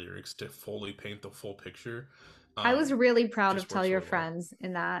in your lyrics to fully paint the full picture, I was um, really proud of just Tell works Your really well. Friends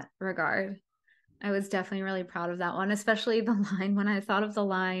in that regard. I was definitely really proud of that one, especially the line when I thought of the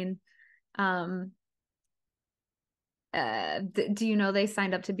line, um, do you know they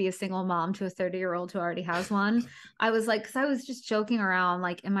signed up to be a single mom to a 30-year-old who already has one? I was like, because I was just joking around,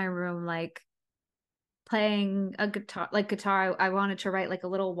 like in my room, like playing a guitar, like guitar. I wanted to write like a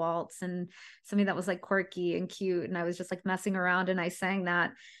little waltz and something that was like quirky and cute. And I was just like messing around and I sang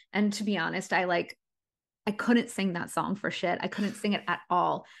that. And to be honest, I couldn't sing that song for shit. I couldn't sing it at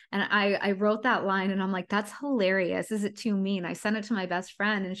all. And I wrote that line and I'm like, that's hilarious. Is it too mean? I sent it to my best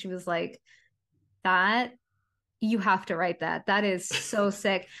friend and she was like, that you have to write that. That is so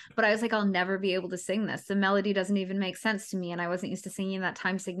sick. But I was like, I'll never be able to sing this. The melody doesn't even make sense to me. And I wasn't used to singing that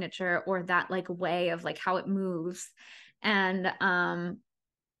time signature or that like way of like how it moves. And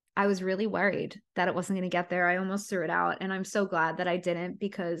I was really worried that it wasn't going to get there. I almost threw it out. And I'm so glad that I didn't,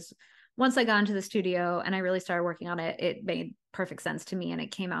 because once I got into the studio and I really started working on it, it made perfect sense to me. And it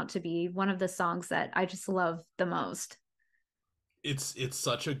came out to be one of the songs that I just love the most. It's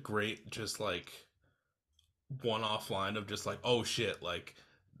such a great just like one off line of just like, oh shit, like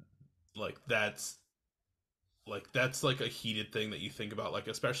that's like a heated thing that you think about, like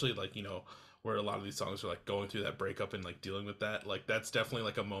especially like where a lot of these songs are like going through that breakup and like dealing with that, like that's definitely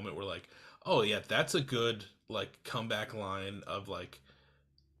like a moment where like, oh yeah, that's a good like comeback line of like,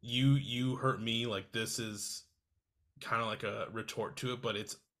 you hurt me, like this is kind of like a retort to it, but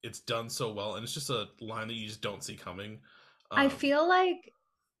it's done so well, and it's just a line that you just don't see coming. I um feel like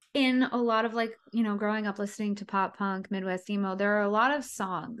in a lot of like, growing up listening to pop punk, Midwest emo, there are a lot of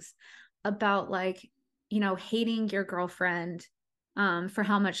songs about like, hating your girlfriend for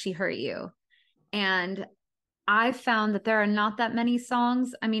how much she hurt you. And I found that there are not that many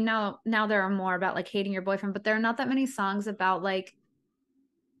songs. I mean, now there are more about like hating your boyfriend, but there are not that many songs about like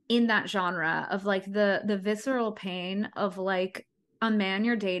in that genre of like the visceral pain of like a man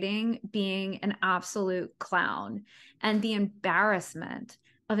you're dating being an absolute clown, and the embarrassment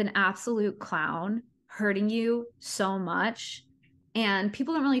of an absolute clown hurting you so much. And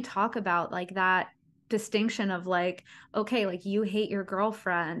people don't really talk about like that distinction of like, okay, like you hate your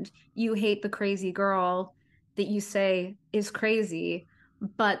girlfriend, you hate the crazy girl that you say is crazy,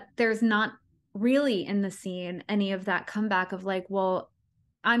 but there's not really in the scene any of that comeback of like, well,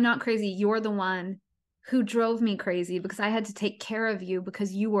 I'm not crazy. You're the one who drove me crazy because I had to take care of you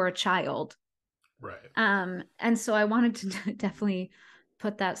because you were a child. Right. And so I wanted to definitely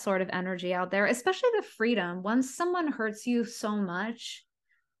put that sort of energy out there, especially the freedom. Once someone hurts you so much,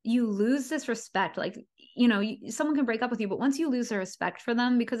 you lose this respect. Like, someone can break up with you, but once you lose the respect for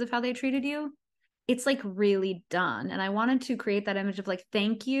them because of how they treated you, it's like really done. And I wanted to create that image of like,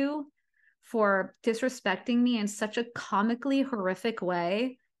 thank you for disrespecting me in such a comically horrific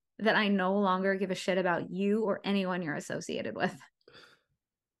way that I no longer give a shit about you or anyone you're associated with.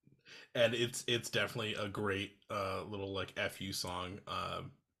 And it's definitely a great little like fu song,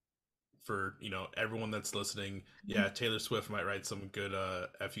 for everyone that's listening. Yeah, Taylor Swift might write some good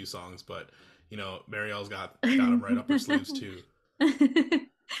fu songs, but Mariel's got them right up her sleeves too.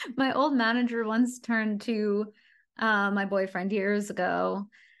 My old manager once turned to my boyfriend years ago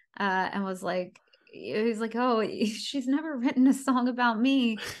and was like, he's like, oh, she's never written a song about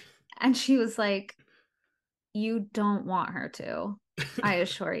me. And she was like, you don't want her to, I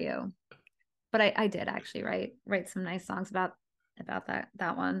assure you. But I did actually write some nice songs about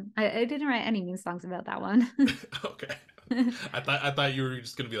that one. I didn't write any mean songs about that one. Okay. I thought you were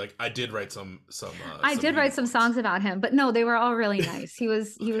just gonna be like, I did write I some did mean write some ones. songs about him, but no, they were all really nice. He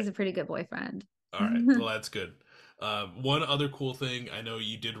was a pretty good boyfriend. All right. Well, that's good. One other cool thing, I know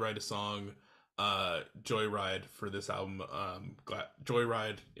you did write a song, "Joyride" for this album.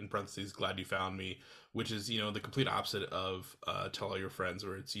 Joyride in parentheses, "Glad You Found Me," which is the complete opposite of "Tell All Your Friends,"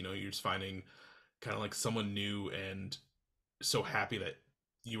 where it's you're just finding kind of like someone new and so happy that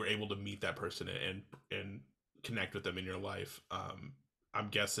you were able to meet that person and connect with them in your life. I'm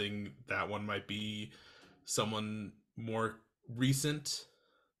guessing that one might be someone more recent.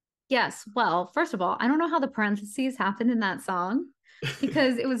 Yes. Well, first of all, I don't know how the parentheses happened in that song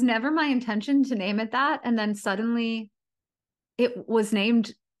because it was never my intention to name it that. And then suddenly it was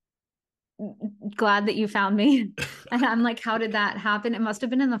named Glad That You Found Me. And I'm like, how did that happen? It must have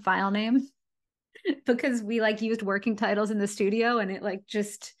been in the file name because we like used working titles in the studio and it like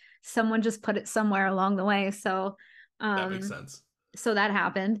just someone just put it somewhere along the way. That makes Um, sense. so that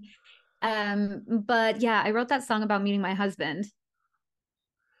happened. But yeah, I wrote that song about meeting my husband.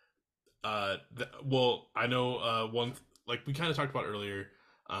 Well, I know like we kind of talked about earlier.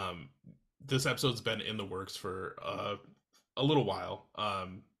 Um, this episode's been in the works for a little while.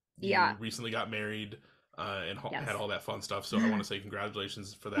 Yeah. You recently got married and had Yes. all that fun stuff, so I want to say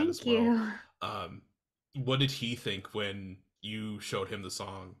congratulations for that as Thank well. you. Um, what did he think when you showed him the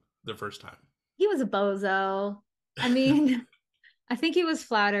song the first time? He was a bozo. I mean, I think he was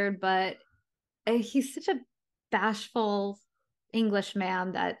flattered, but he's such a bashful English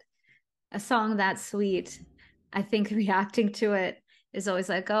man that a song that sweet, I think reacting to it is always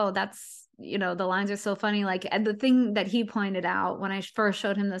like, oh, the lines are so funny. Like, and the thing that he pointed out when I first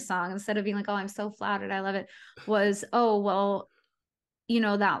showed him the song, instead of being like, oh, I'm so flattered, I love it, was, oh, well,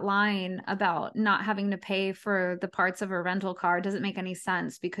 that line about not having to pay for the parts of a rental car doesn't make any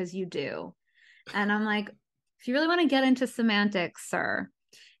sense because you do. And I'm like, if you really want to get into semantics, sir,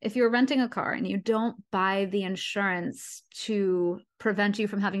 if you're renting a car and you don't buy the insurance to prevent you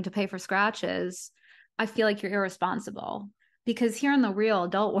from having to pay for scratches, I feel like you're irresponsible. Because here in the real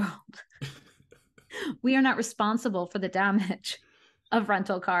adult world, we are not responsible for the damage of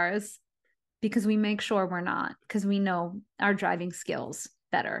rental cars because we make sure we're not, because we know our driving skills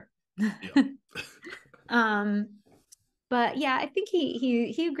better. Yep. um, but yeah, I think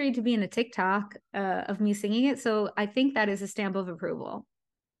he agreed to be in a TikTok of me singing it, so I think that is a stamp of approval.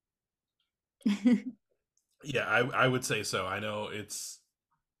 Yeah, I would say so. I know it's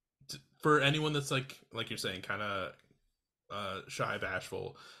for anyone that's like you're saying, kind of shy,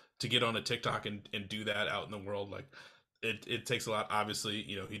 bashful, to get on a TikTok and do that out in the world. Like it takes a lot. Obviously,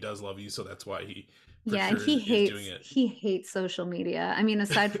 he does love you, so that's why he for Yeah, and sure is doing it. he hates social media. I mean,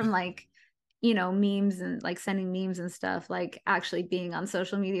 aside from like, memes and like sending memes and stuff, like actually being on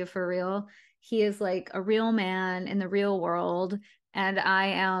social media for real, he is like a real man in the real world, and I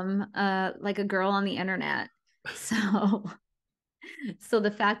am like a girl on the internet. So so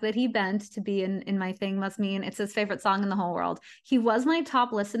the fact that he bent to be in my thing must mean it's his favorite song in the whole world. He was my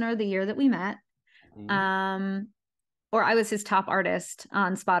top listener the year that we met. Ooh. Um or I was his top artist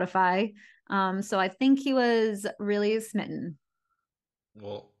on Spotify. So I think he was really smitten.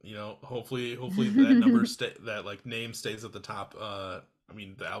 Well, hopefully that number that like name stays at the top. I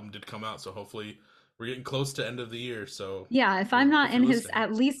mean, the album did come out, so hopefully we're getting close to end of the year. So Yeah, if I'm not if in you're his listening,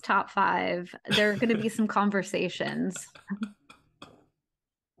 at least top 5, there are going to be some conversations.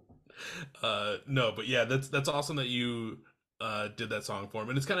 no, but yeah, that's awesome that you did that song for him,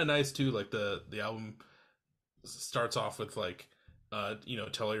 and it's kind of nice too. Like the album starts off with like,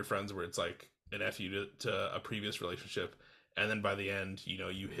 tell all your friends, where it's like an f you to a previous relationship, and then by the end,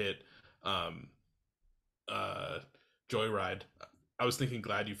 you hit um, uh, Joyride. I was thinking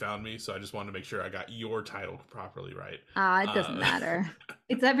glad you found me, so I just wanted to make sure I got your title properly right. It doesn't Uh, matter.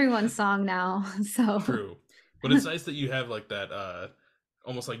 It's everyone's song now. So True, but it's nice that you have like that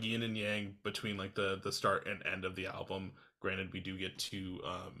almost like yin and yang between like the start and end of the album. Granted, we do get to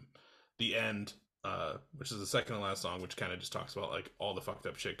the end, which is the second and last song, which kind of just talks about like all the fucked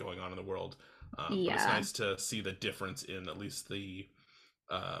up shit going on in the world. But it's yeah. nice to see the difference in at least the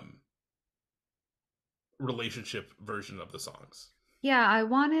um, relationship version of the songs. Yeah, I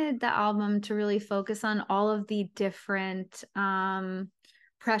wanted the album to really focus on all of the different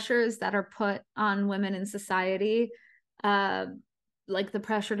pressures that are put on women in society, uh, like the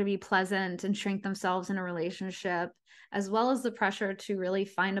pressure to be pleasant and shrink themselves in a relationship, as well as the pressure to really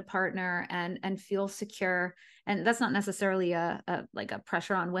find a partner and feel secure. And that's not necessarily a like a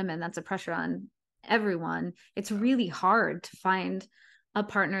pressure on women. That's a pressure on everyone. It's Yeah. really hard to find a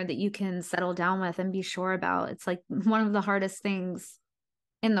partner that you can settle down with and be sure about. It's like one of the hardest things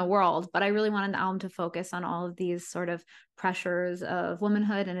in the world. But I really wanted the album to focus on all of these sort of pressures of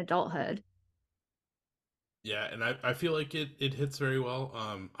womanhood and adulthood. Yeah, and I feel like it hits very well.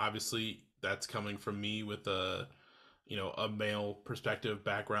 Obviously that's coming from me with a male perspective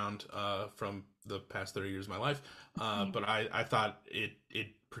background from the past 30 years of my life. Same. But I thought it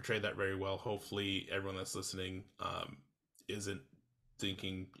portrayed that very well. Hopefully everyone that's listening isn't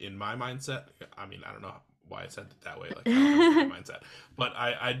thinking in my mindset. I mean, I don't know why I said it that way. Like, I don't have a great mindset, but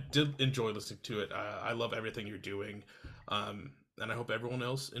I did enjoy listening to it. I love everything you're doing. And I hope everyone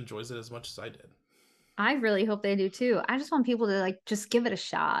else enjoys it as much as I did. I really hope they do too. I just want people to like just give it a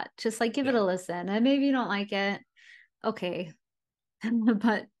shot. Just like give it Yeah. a listen. And maybe you don't like it. Okay.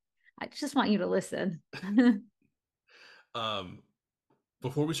 But I just want you to listen. Um,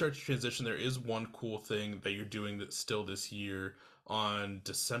 Before we start to transition, there is one cool thing that you're doing that's still this year. On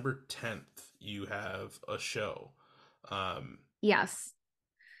December 10th, you have a show. Um, Yes.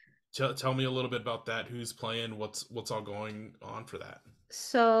 tell me a little bit about that. Who's playing? What's all going on for that?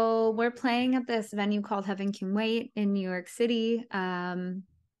 So we're playing at this venue called Heaven Can Wait in New York City,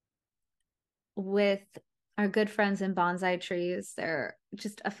 with our good friends in Bonsai Trees. They're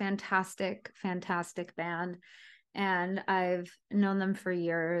just a fantastic, fantastic band. And I've known them for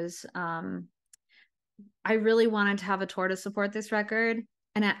years. I really wanted to have a tour to support this record.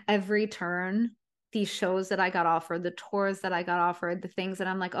 And at every turn, these shows that I got offered, the tours that I got offered, the things that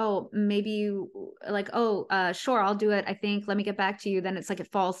I'm like, oh, maybe you like, oh, sure, I'll do it. I think, let me get back to you. Then it's like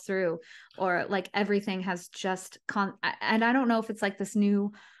it falls through, or like everything has just and I don't know if it's like this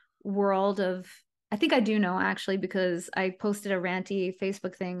new world of, I think I do know actually, because I posted a ranty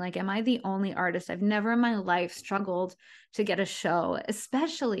Facebook thing. Like, am I the only artist? I've never in my life struggled to get a show,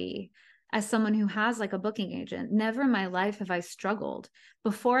 especially as someone who has like a booking agent. Never in my life have I struggled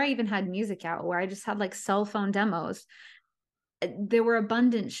before I even had music out, where I just had like cell phone demos. There were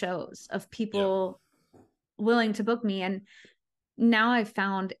abundant shows of Yep. people willing to book me. And now I've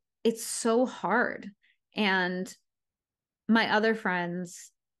found it's so hard. And my other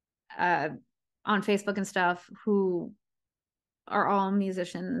friends uh, on Facebook and stuff who are all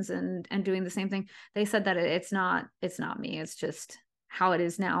musicians and doing the same thing, they said that it's not me. It's just how it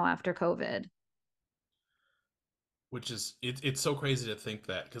is now after COVID. Which is it's so crazy to think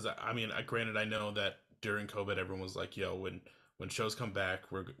that, because I mean, granted, I know that during COVID, everyone was like, "Yo, when shows come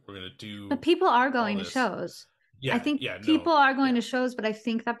back, we're gonna But do people are all going to this." shows. I Yeah, think yeah, no, people are going yeah, to shows, but I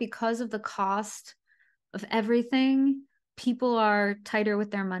think that because of the cost of everything, people are tighter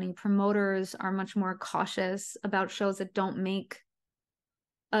with their money. Promoters are much more cautious about shows that don't make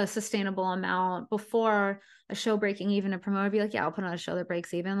a sustainable amount. Before a show breaking even, a promoter would be like, yeah, I'll put on a show that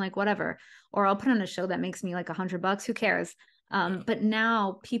breaks even, like whatever. Or I'll put on a show that makes me like $100. Who cares? yeah. But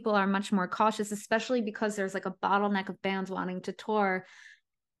now people are much more cautious, especially because there's like a bottleneck of bands wanting to tour,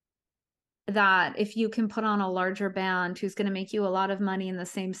 that if you can put on a larger band who's going to make you a lot of money in the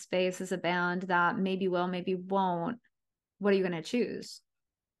same space as a band that maybe will, maybe won't, what are you going to choose?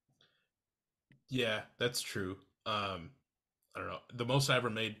 Yeah, that's true. I don't know. The most I ever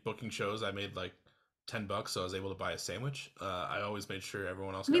made booking shows, I made like $10, so I was able to buy a sandwich. I always made sure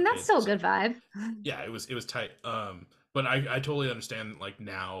everyone else I mean, got that's paid. still a So good vibe. yeah, it was tight. But I totally understand like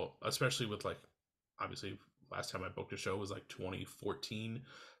now, especially with like obviously last time I booked a show was like 2014.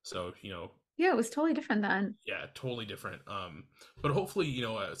 So Yeah, it was totally different then. yeah, totally different. But hopefully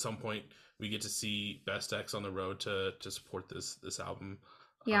at some point we get to see Best X on the road to support this album.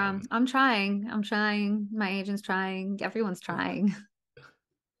 Yeah, I'm trying. I'm trying. My agent's trying. Everyone's trying.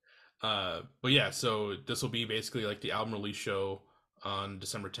 But yeah, so this will be basically like the album release show on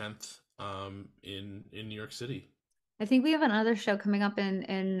December 10th, in New York City. I think we have another show coming up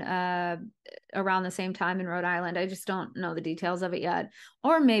in around the same time in Rhode Island. I just don't know the details of it yet.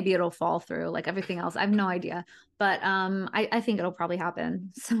 Or maybe it'll fall through like everything else. I have no idea. But I think it'll probably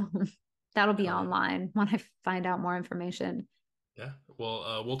happen. So that'll be Hell yeah. online when I find out more information. Yeah.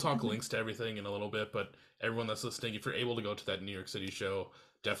 Well, we'll talk links to everything in a little bit, but everyone that's listening, if you're able to go to that New York City show,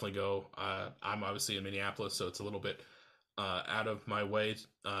 definitely go. I'm obviously in Minneapolis, so it's a little bit out of my way.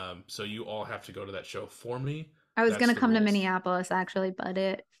 So you all have to go to that show for me. I was That's gonna the come to rules. Minneapolis actually, but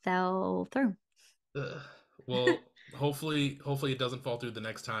it fell through. Ugh. Well, hopefully it doesn't fall through the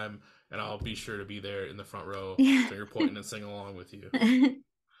next time, and I'll be sure to be there in the front row, Yeah. finger pointing and singing along with you.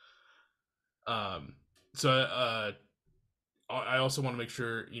 Um, so I also want to make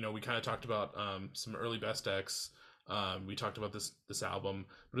sure we kind of talked about some early best X. We talked about this album,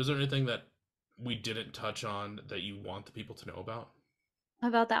 but is there anything that we didn't touch on that you want the people to know about?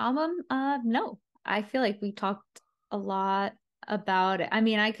 About the album? No. I feel like we talked a lot about it. I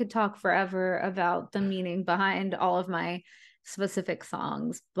mean, I could talk forever about the meaning behind all of my specific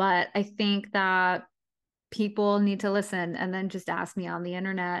songs, but I think that people need to listen and then just ask me on the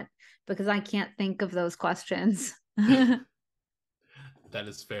internet because I can't think of those questions. That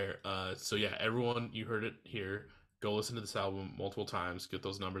is fair. So yeah, everyone, you heard it here. Go listen to this album multiple times. Get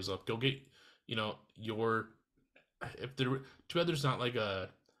those numbers up. Go get, your if there too bad there's not like an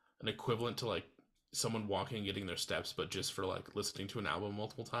equivalent to like someone walking and getting their steps, but just for like listening to an album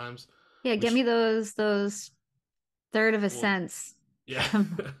multiple times. Yeah, get me Which, those third of a well, cents yeah. from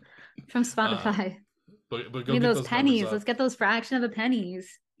um, Spotify. but Give go me get those those numbers pennies. Let's up, get those fraction of a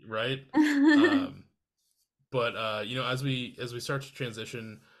pennies. right? Um, but as we start to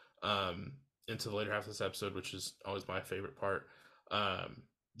transition um into the later half of this episode, which is always my favorite part,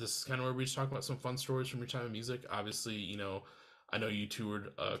 this is kind of where we just talk about some fun stories from your time in music. Obviously, I know you toured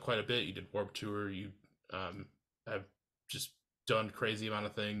quite a bit. You did Warped Tour. You have just done crazy amount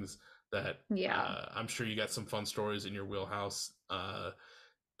of things that Yeah. I'm sure you got some fun stories in your wheelhouse.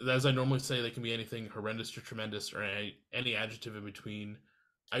 As I normally say, they can be anything horrendous or tremendous or any adjective in between.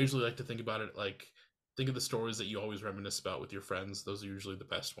 I usually like to think about it like think of the stories that you always reminisce about with your friends. Those are usually the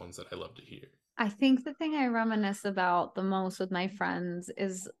best ones that I love to hear. I think the thing I reminisce about the most with my friends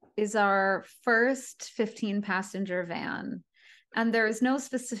is our first 15 passenger van. And there is no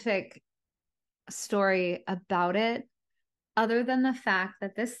specific story about it other than the fact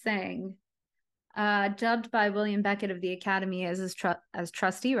that this thing, dubbed by William Beckett of the Academy as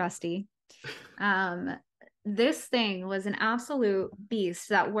Trusty Rusty, um, this thing was an absolute beast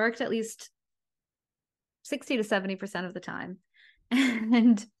that worked at least 60 to 70% of the time.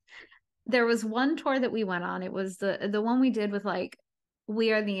 And there was one tour that we went on. It was the one we did with like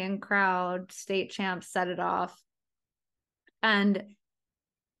We Are the In Crowd, State Champs, Set It Off. And,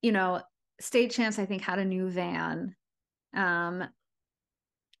 you know, State Champs, I think, had a new van. Um,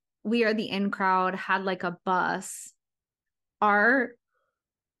 We Are the In Crowd had like a bus. Our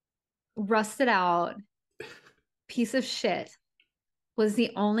rusted out piece of shit was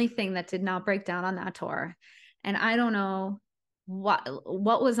the only thing that did not break down on that tour. And I don't know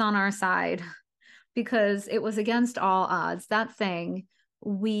what was on our side because it was against all odds. That thing,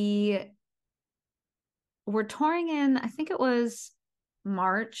 we were touring in, I think it was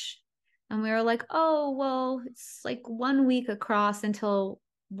March, and we were like, oh, well, it's like 1 week across until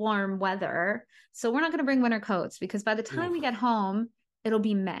warm weather. So we're not going to bring winter coats because by the time Ooh, we get home, it'll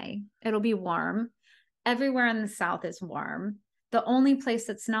be May. It'll be warm. Everywhere in the South is warm. The only place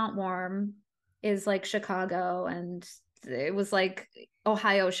that's not warm is like Chicago, and it was like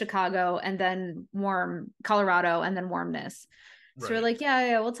Ohio, Chicago, and then warm Colorado, and then warmness. So we're right. like,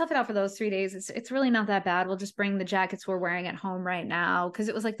 yeah, we'll tough it out for those 3 days. It's really not that bad. We'll just bring the jackets we're wearing at home right now because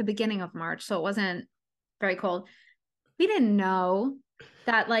it was like the beginning of March, so it wasn't very cold. We didn't know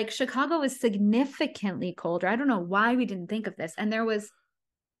that like Chicago was significantly colder. I don't know why we didn't think of this. And there was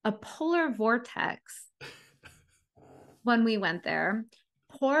a polar vortex when we went there.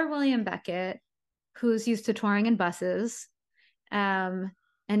 Poor William Beckett, who's used to touring in buses, and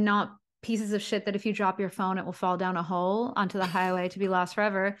not pieces of shit that if you drop your phone, it will fall down a hole onto the highway to be lost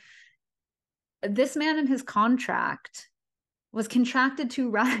forever. This man in his contract was contracted to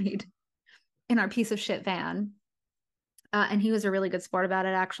ride in our piece of shit van. And he was a really good sport about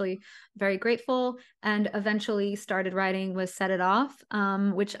it, actually. Very grateful. And eventually started riding with Set It Off,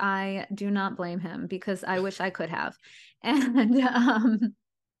 which I do not blame him because I wish I could have. And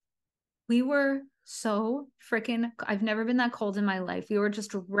we were so freaking, I've never been that cold in my life. We were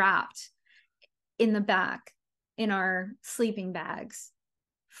just wrapped in the back in our sleeping bags,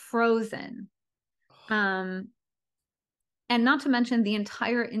 frozen. Um, and not to mention the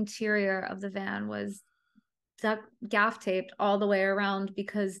entire interior of the van was gaff taped all the way around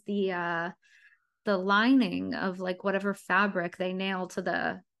because the lining of like whatever fabric they nailed to the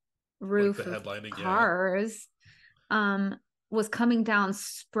Like the roof of headlining, yeah. cars um was coming down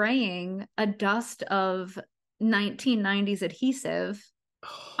spraying a dust of 1990s adhesive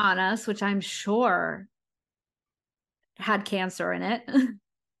on us, which I'm sure had cancer in it.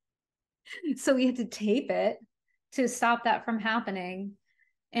 So we had to tape it to stop that from happening.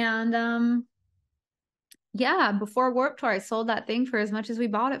 And yeah, before Warp Tour, I sold that thing for as much as we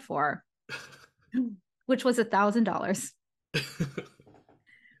bought it for, which was $1,000.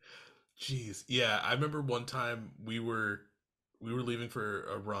 Jeez. Yeah, I remember one time we were leaving for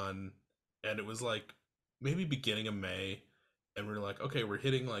a run, and it was like maybe beginning of May, and we are like, okay, we're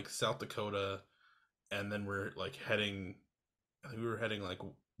hitting like South Dakota, and then we're like heading I think we were heading like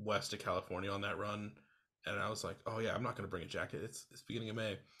west to California on that run. And I was like, oh yeah, I'm not gonna bring a jacket. It's beginning of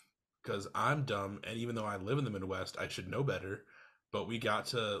May. Because I'm dumb, and even though I live in the Midwest, I should know better. But we got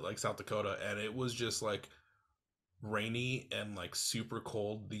to like South Dakota, and it was just like rainy and like super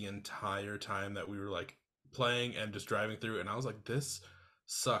cold the entire time that we were like playing and just driving through. And I was like, this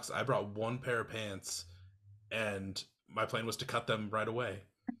sucks. I brought one pair of pants, and my plan was to cut them right away.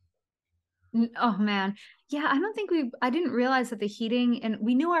 Oh man. Yeah, I didn't realize that the heating, and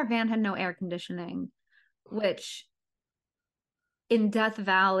we knew our van had no air conditioning, which in Death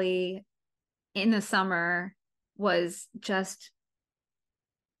Valley in the summer was just,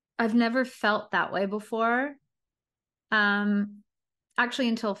 I've never felt that way before. Um, Actually,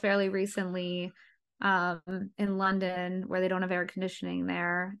 until fairly recently, in London, where they don't have air conditioning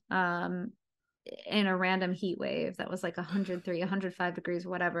there, in a random heat wave that was like 103, 105 degrees,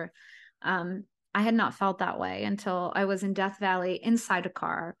 whatever. Um, I had not felt that way until I was in Death Valley inside a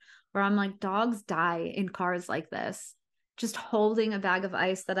car where I'm like, dogs die in cars like this. Just holding a bag of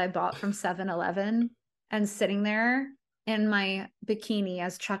ice that I bought from 7-Eleven and sitting there in my bikini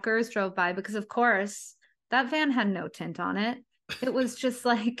as truckers drove by, because, of course, that van had no tint on it. It was just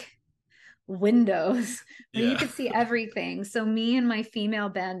like windows where you Yeah. could see everything. So me and my female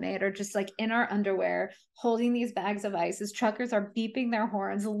bandmate are just like in our underwear holding these bags of ice as truckers are beeping their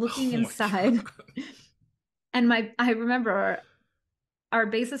horns, looking Oh my inside. god. And I remember our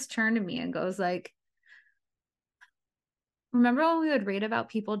bassist turned to me and goes like, remember when we would read about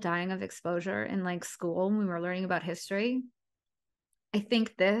people dying of exposure in like school when we were learning about history? I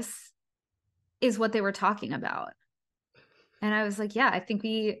think this is what they were talking about. And I was like, yeah, I think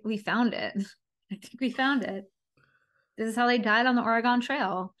we found it. I think we found it. This is how they died on the Oregon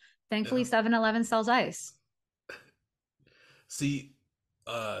Trail. Thankfully, Yeah. 7-Eleven sells ice. See,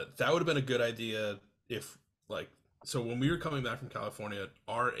 that would have been a good idea if, like, so when we were coming back from California,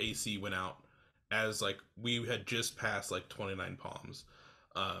 our AC went out as like we had just passed like 29 Palms,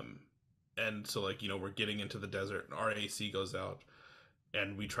 um, and so like we're getting into the desert, and our AC goes out,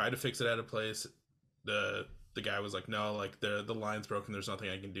 and we tried to fix it at a place. The guy was like, no, like the line's broken. There's nothing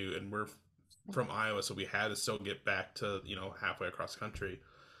I can do, and we're from Iowa, so we had to still get back to halfway across the country.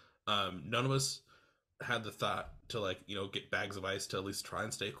 None of us had the thought to like get bags of ice to at least try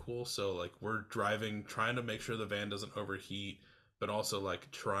and stay cool. So like we're driving, trying to make sure the van doesn't overheat, but also like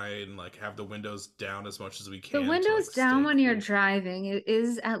try and like have the windows down as much as we The can to windows like down stay when you're cool. driving it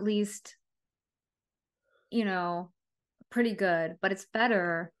is at least, you know, pretty good, but it's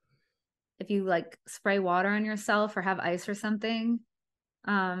better if you like spray water on yourself or have ice or something.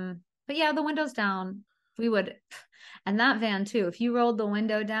 But yeah, the windows down, we would, and that van too, if you rolled the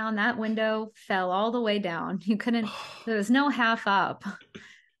window down, that window fell all the way down. You couldn't, there was no half up.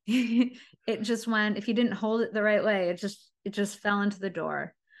 It just went, if you didn't hold it the right way, it just fell into the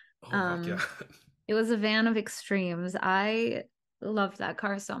door. Oh my god. Um, it was a van of extremes. I loved that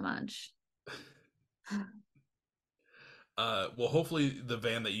car so much. Well, hopefully the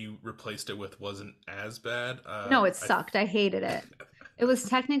van that you replaced it with wasn't as bad. No, it sucked. I hated it. It was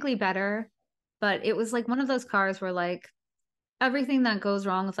technically better, but it was like one of those cars where like everything that goes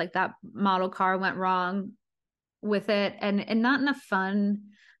wrong with like that model car went wrong with it, and not in a fun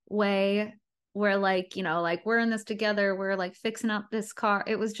way where like, like we're in this together, we're like fixing up this car.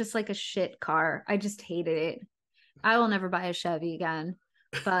 It was just like a shit car. I just hated it. I will never buy a Chevy again,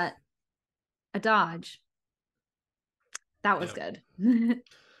 but a Dodge, that was Yeah. good.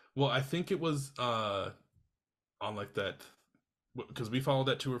 Well, I think it was on like that, because we followed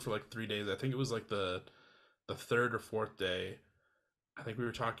that tour for like 3 days. I think it was like the third or fourth day. I think we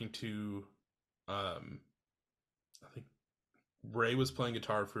were talking to Um, I think Ray was playing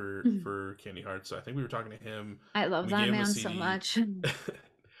guitar for Candy Heart, so I think we were talking to him. I love We that gave him a man so CD. much.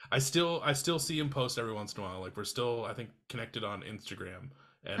 I still see him post every once in a while. Like we're still I think connected on Instagram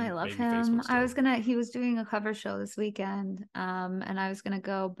I and love maybe him. Facebook still. He was doing a cover show this weekend, and I was gonna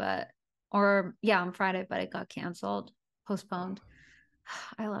go, or yeah, on Friday, but it got canceled, Oh. postponed.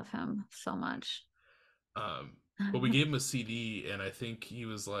 I love him so much. Um, but we gave him a CD, and I think he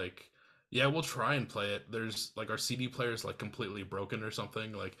was like, "Yeah, we'll try and play it." There's like our CD player's like completely broken or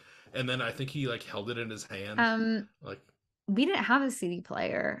something. Like, and then I think he like held it in his hand, Um, like, we didn't have a CD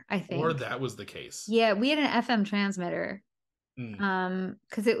player, I or think. that was the case. Yeah, we had an FM transmitter. Mm.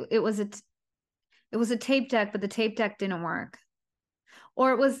 Because it was a tape deck, but the tape deck didn't work.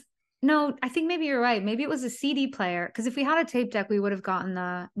 Or it was no, I think maybe you're right. Maybe it was a CD player. Because if we had a tape deck, we would have gotten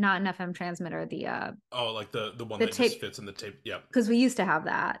the not an FM transmitter, Oh, like the one the that just tape fits in the tape. Yep. because we used to have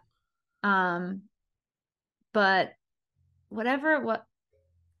that. Um, but what I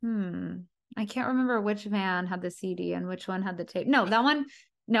can't remember which van had the CD and which one had the tape. No, that one,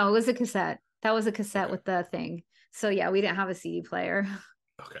 no, it was a cassette. That was a cassette Okay. with the thing. So yeah, we didn't have a CD player.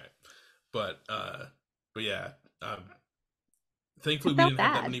 Okay. But but yeah. I Thankfully we felt didn't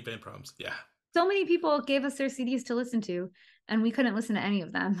have that bad. many band problems. Yeah. So many people gave us their CDs to listen to, and we couldn't listen to any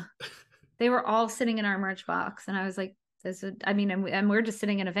of them. They were all sitting in our merch box, and I was like, "This would," I mean, and we're just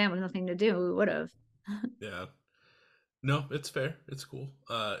sitting in a van with nothing to do. We would have. Yeah. No, it's fair. It's cool.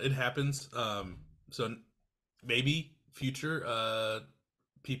 It happens. So maybe future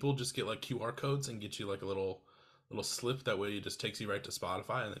people just get like QR codes and get you like a little slip that way it just takes you right to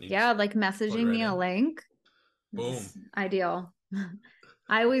Spotify and then you Yeah, just like plug it messaging right me a in. link. This Boom. is ideal.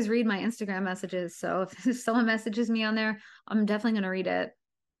 I always read my Instagram messages, so if someone messages me on there, I'm definitely gonna read it.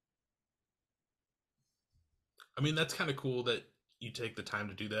 I mean, that's kind of cool that you take the time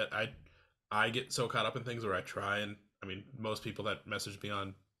to do that. I get so caught up in things where I try and I mean, most people that message me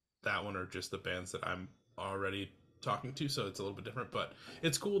on that one are just the bands that I'm already talking to, so it's a little bit different, but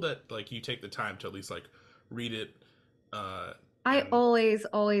it's cool that like you take the time to at least like read it uh I and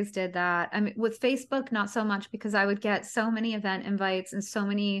always did that. I mean, with Facebook, not so much because I would get so many event invites and so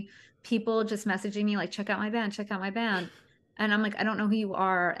many people just messaging me, like, check out my band, check out my band. And I'm like, I don't know who you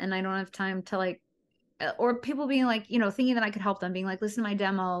are. And I don't have time to like, or people being like, thinking that I could help them, being like, listen to my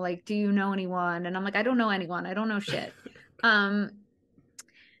demo. Like, do you know anyone? And I'm like, I don't know anyone. I don't know shit. Um,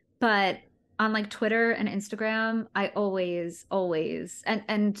 but on like Twitter and Instagram, I always,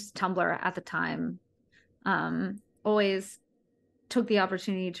 and Tumblr at the time, always took the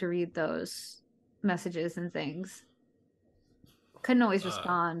opportunity to read those messages and things. Couldn't always uh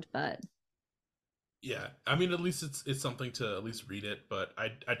respond, but yeah, I mean, at least it's something to at least read it. But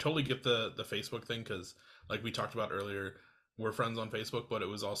I totally get the Facebook thing because like we talked about earlier, we're friends on Facebook, but it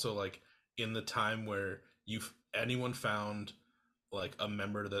was also like in the time where you anyone found like a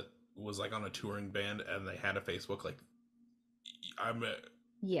member that was like on a touring band and they had a Facebook, like I'm I'm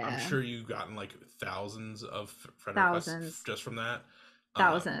yeah, sure you gotten like thousands of friend requests thousands, just from that. Um,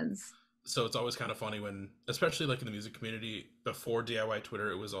 thousands. so it's always kind of funny when, especially like in the music community, before DIY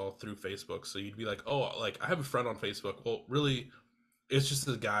Twitter, it was all through Facebook. So you'd be like, oh, like I have a friend on Facebook. Well, really, it's just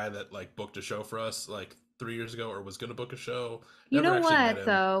the guy that like booked a show for us like 3 years ago or was gonna book a show. You Never know actually met what him,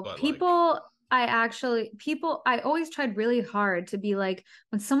 though? but like, I always tried really hard to be like,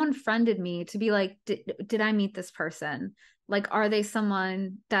 when someone friended me, to be like, did I meet this person? Like, are they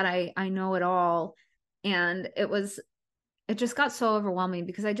someone that I know at all? And it just got so overwhelming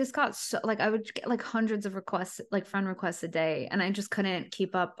because I just got so like I would get like hundreds of requests, like friend requests a day, and I just couldn't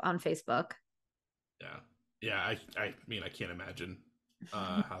keep up on Facebook. yeah, yeah. I mean, I can't imagine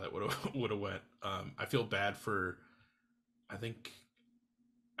how that would have went. I feel bad for. I think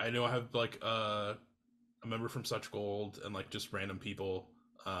I know I have like a member from Such Gold and like just random people,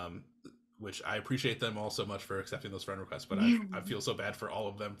 um, which I appreciate them all so much for accepting those friend requests. But Yeah. I feel so bad for all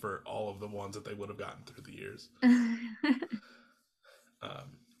of them for all of the ones that they would have gotten through the years.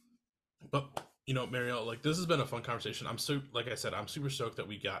 Um, but Mariel, like this has been a fun conversation. I'm so like I said, I'm super stoked that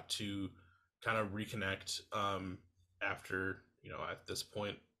we got to kind of reconnect after at this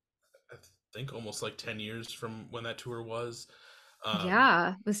point I think almost like 10 years from when that tour was. Um,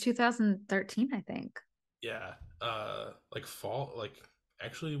 Yeah, it was 2013, I think. yeah, like fall, like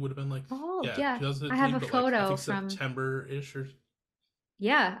actually it would have been like Oh, yeah yeah. I have 2013, a but like I photo think from, September ish or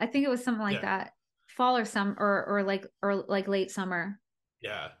yeah, I think it was something like yeah, that. Fall or some or like late summer.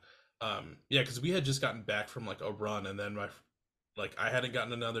 yeah, yeah, because we had just gotten back from like a run, and then like I hadn't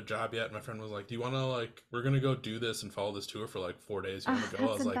gotten another job yet. My friend was like, "Do you want to like we're gonna go do this and follow this tour for like 4 days? You want Oh, to go?"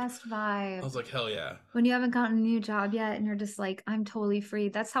 that's the best I vibe. was like, "Hell yeah, When you haven't gotten a new job yet and you're just like, I'm totally free.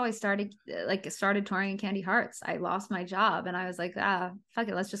 That's how I started, like, started touring in Candy Hearts. I lost my job and I was like, ah, fuck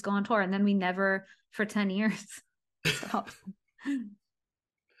it, let's just go on tour. And then we never, for 10 years, stopped.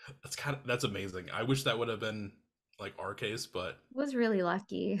 that's amazing." I wish that would have been like our case, but Was really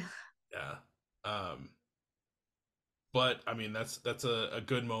lucky. yeah. Um, but I mean, that's a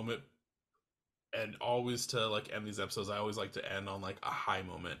good moment, and always to like end these episodes, I always like to end on like a high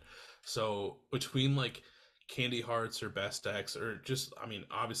moment. So between like Candy Hearts or Best X or just I mean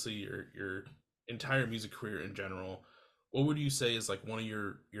obviously your entire music career in general, what would you say is like one of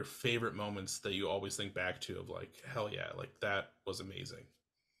your favorite moments that you always think back to of like hell yeah, like that was amazing?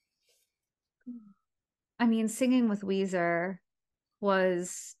 I mean, singing with Weezer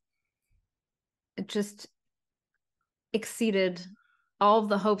was just exceeded all of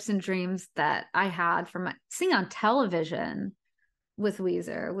the hopes and dreams that I had from seeing on television with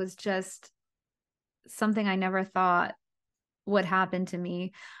Weezer was just something I never thought would happen to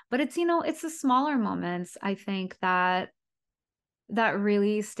me. But it's, it's the smaller moments I think that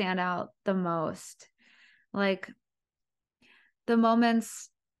really stand out the most. Like the moments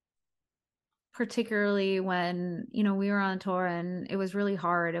particularly when, we were on tour and it was really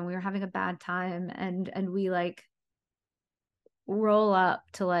hard and we were having a bad time and we like roll up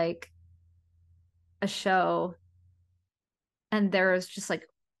to like a show and there's just like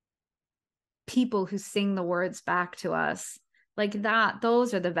people who sing the words back to us. Like that,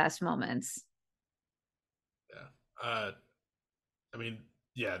 those are the best moments. Yeah. I mean,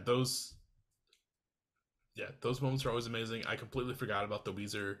 yeah, those moments are always amazing. I completely forgot about the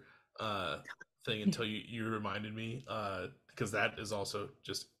Weezer uh, thing until you reminded me, because that is also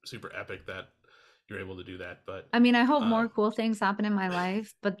just super epic that you're able to do that. But I mean, I hope more um, cool things happen in my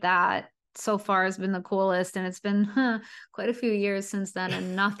life, but that so far has been the coolest. And it's been quite a few years since then,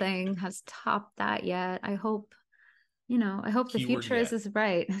 and nothing has topped that yet. I hope the keyword future is yet. as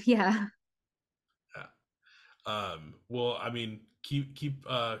bright. Yeah. Yeah. Well, I mean, keep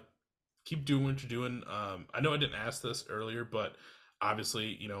doing what you're doing. I know I didn't ask this earlier, but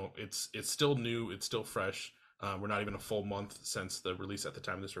obviously, it's still new, it's still fresh. We're not even a full month since the release at the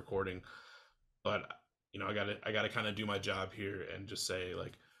time of this recording, but I gotta kind of do my job here and just say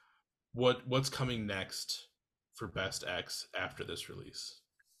like, what's coming next for Best X after this release?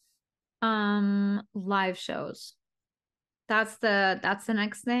 Live shows. That's the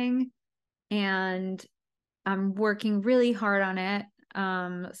next thing. And I'm working really hard on it.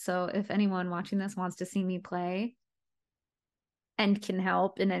 So if anyone watching this wants to see me play and can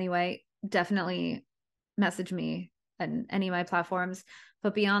help in any way, definitely message me on any of my platforms.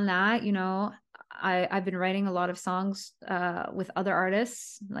 But beyond that, I've been writing a lot of songs with other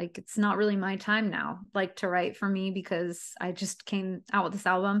artists. Like it's not really my time now, like to write for me because I just came out with this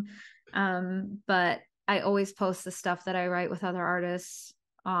album. But I always post the stuff that I write with other artists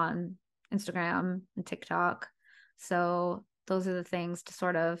on Instagram and TikTok. So those are the things to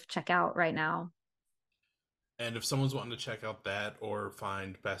sort of check out right now. And if someone's wanting to check out that or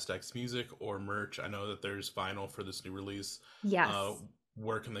find Best X music or merch, I know that there's vinyl for this new release. Uh, Yes.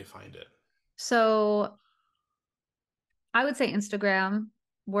 where can they find it? So I would say Instagram.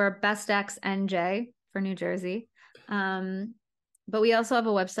 We're bestxnj for New Jersey. Um, but we also have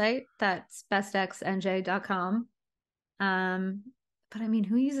a website that's bestxnj.com. Um, but I mean,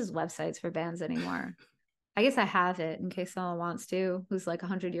 who uses websites for bands anymore? I guess I have it in case someone wants to, who's like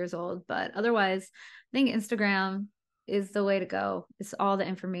 100 years old. But otherwise, I think Instagram is the way to go. It's all the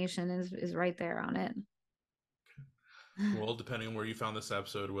information is right there on it. Well, depending on where you found this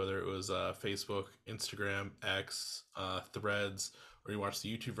episode, whether it was Facebook, Instagram, X, Threads, or you watched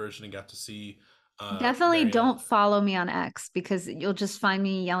the YouTube version and got to see Definitely Mariel, don't follow me on X because you'll just find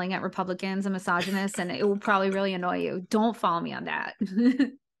me yelling at Republicans and misogynists, and it will probably really annoy you. Don't follow me on that.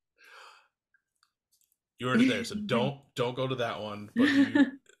 you heard it there. So don't go to that one. But if you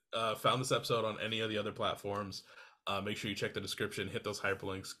found this episode on any of the other platforms, make sure you check the description, hit those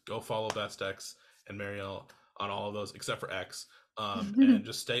hyperlinks, go follow Best X and Mariel on all of those except for X, and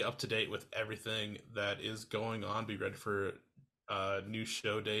just stay up to date with everything that is going on. Be ready for new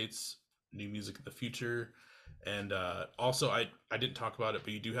show dates, new music in the future, and also I didn't talk about it,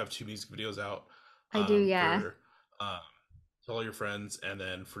 but you do have two music videos out I do, yeah. for um, Tell Your Friends, and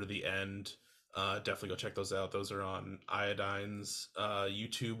then for the end, definitely go check those out. Those are on Iodine's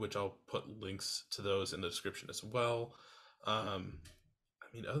YouTube, which I'll put links to those in the description as well. I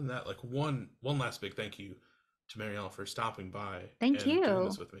mean, other than that, like one last big thank you to Marielle for stopping by Thank and doing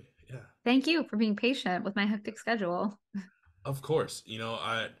this you. with me. Yeah, Thank you for being patient with my hectic schedule. Of course,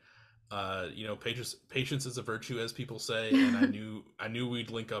 patience is a virtue, as people say, and I knew we'd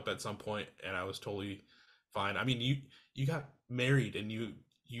link up at some point, and I was totally fine. I mean, you got married and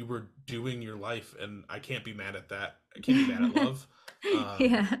you were doing your life, and I can't be mad at that. I can't be mad at love. Um,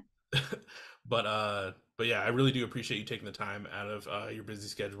 Yeah. but yeah, I really do appreciate you taking the time out of your busy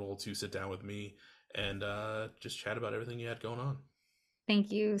schedule to sit down with me and just chat about everything you had going on.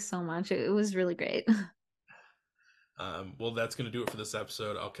 Thank you so much. It was really great. Well, that's going to do it for this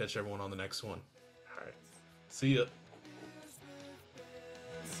episode. I'll catch everyone on the next one. All right. See ya.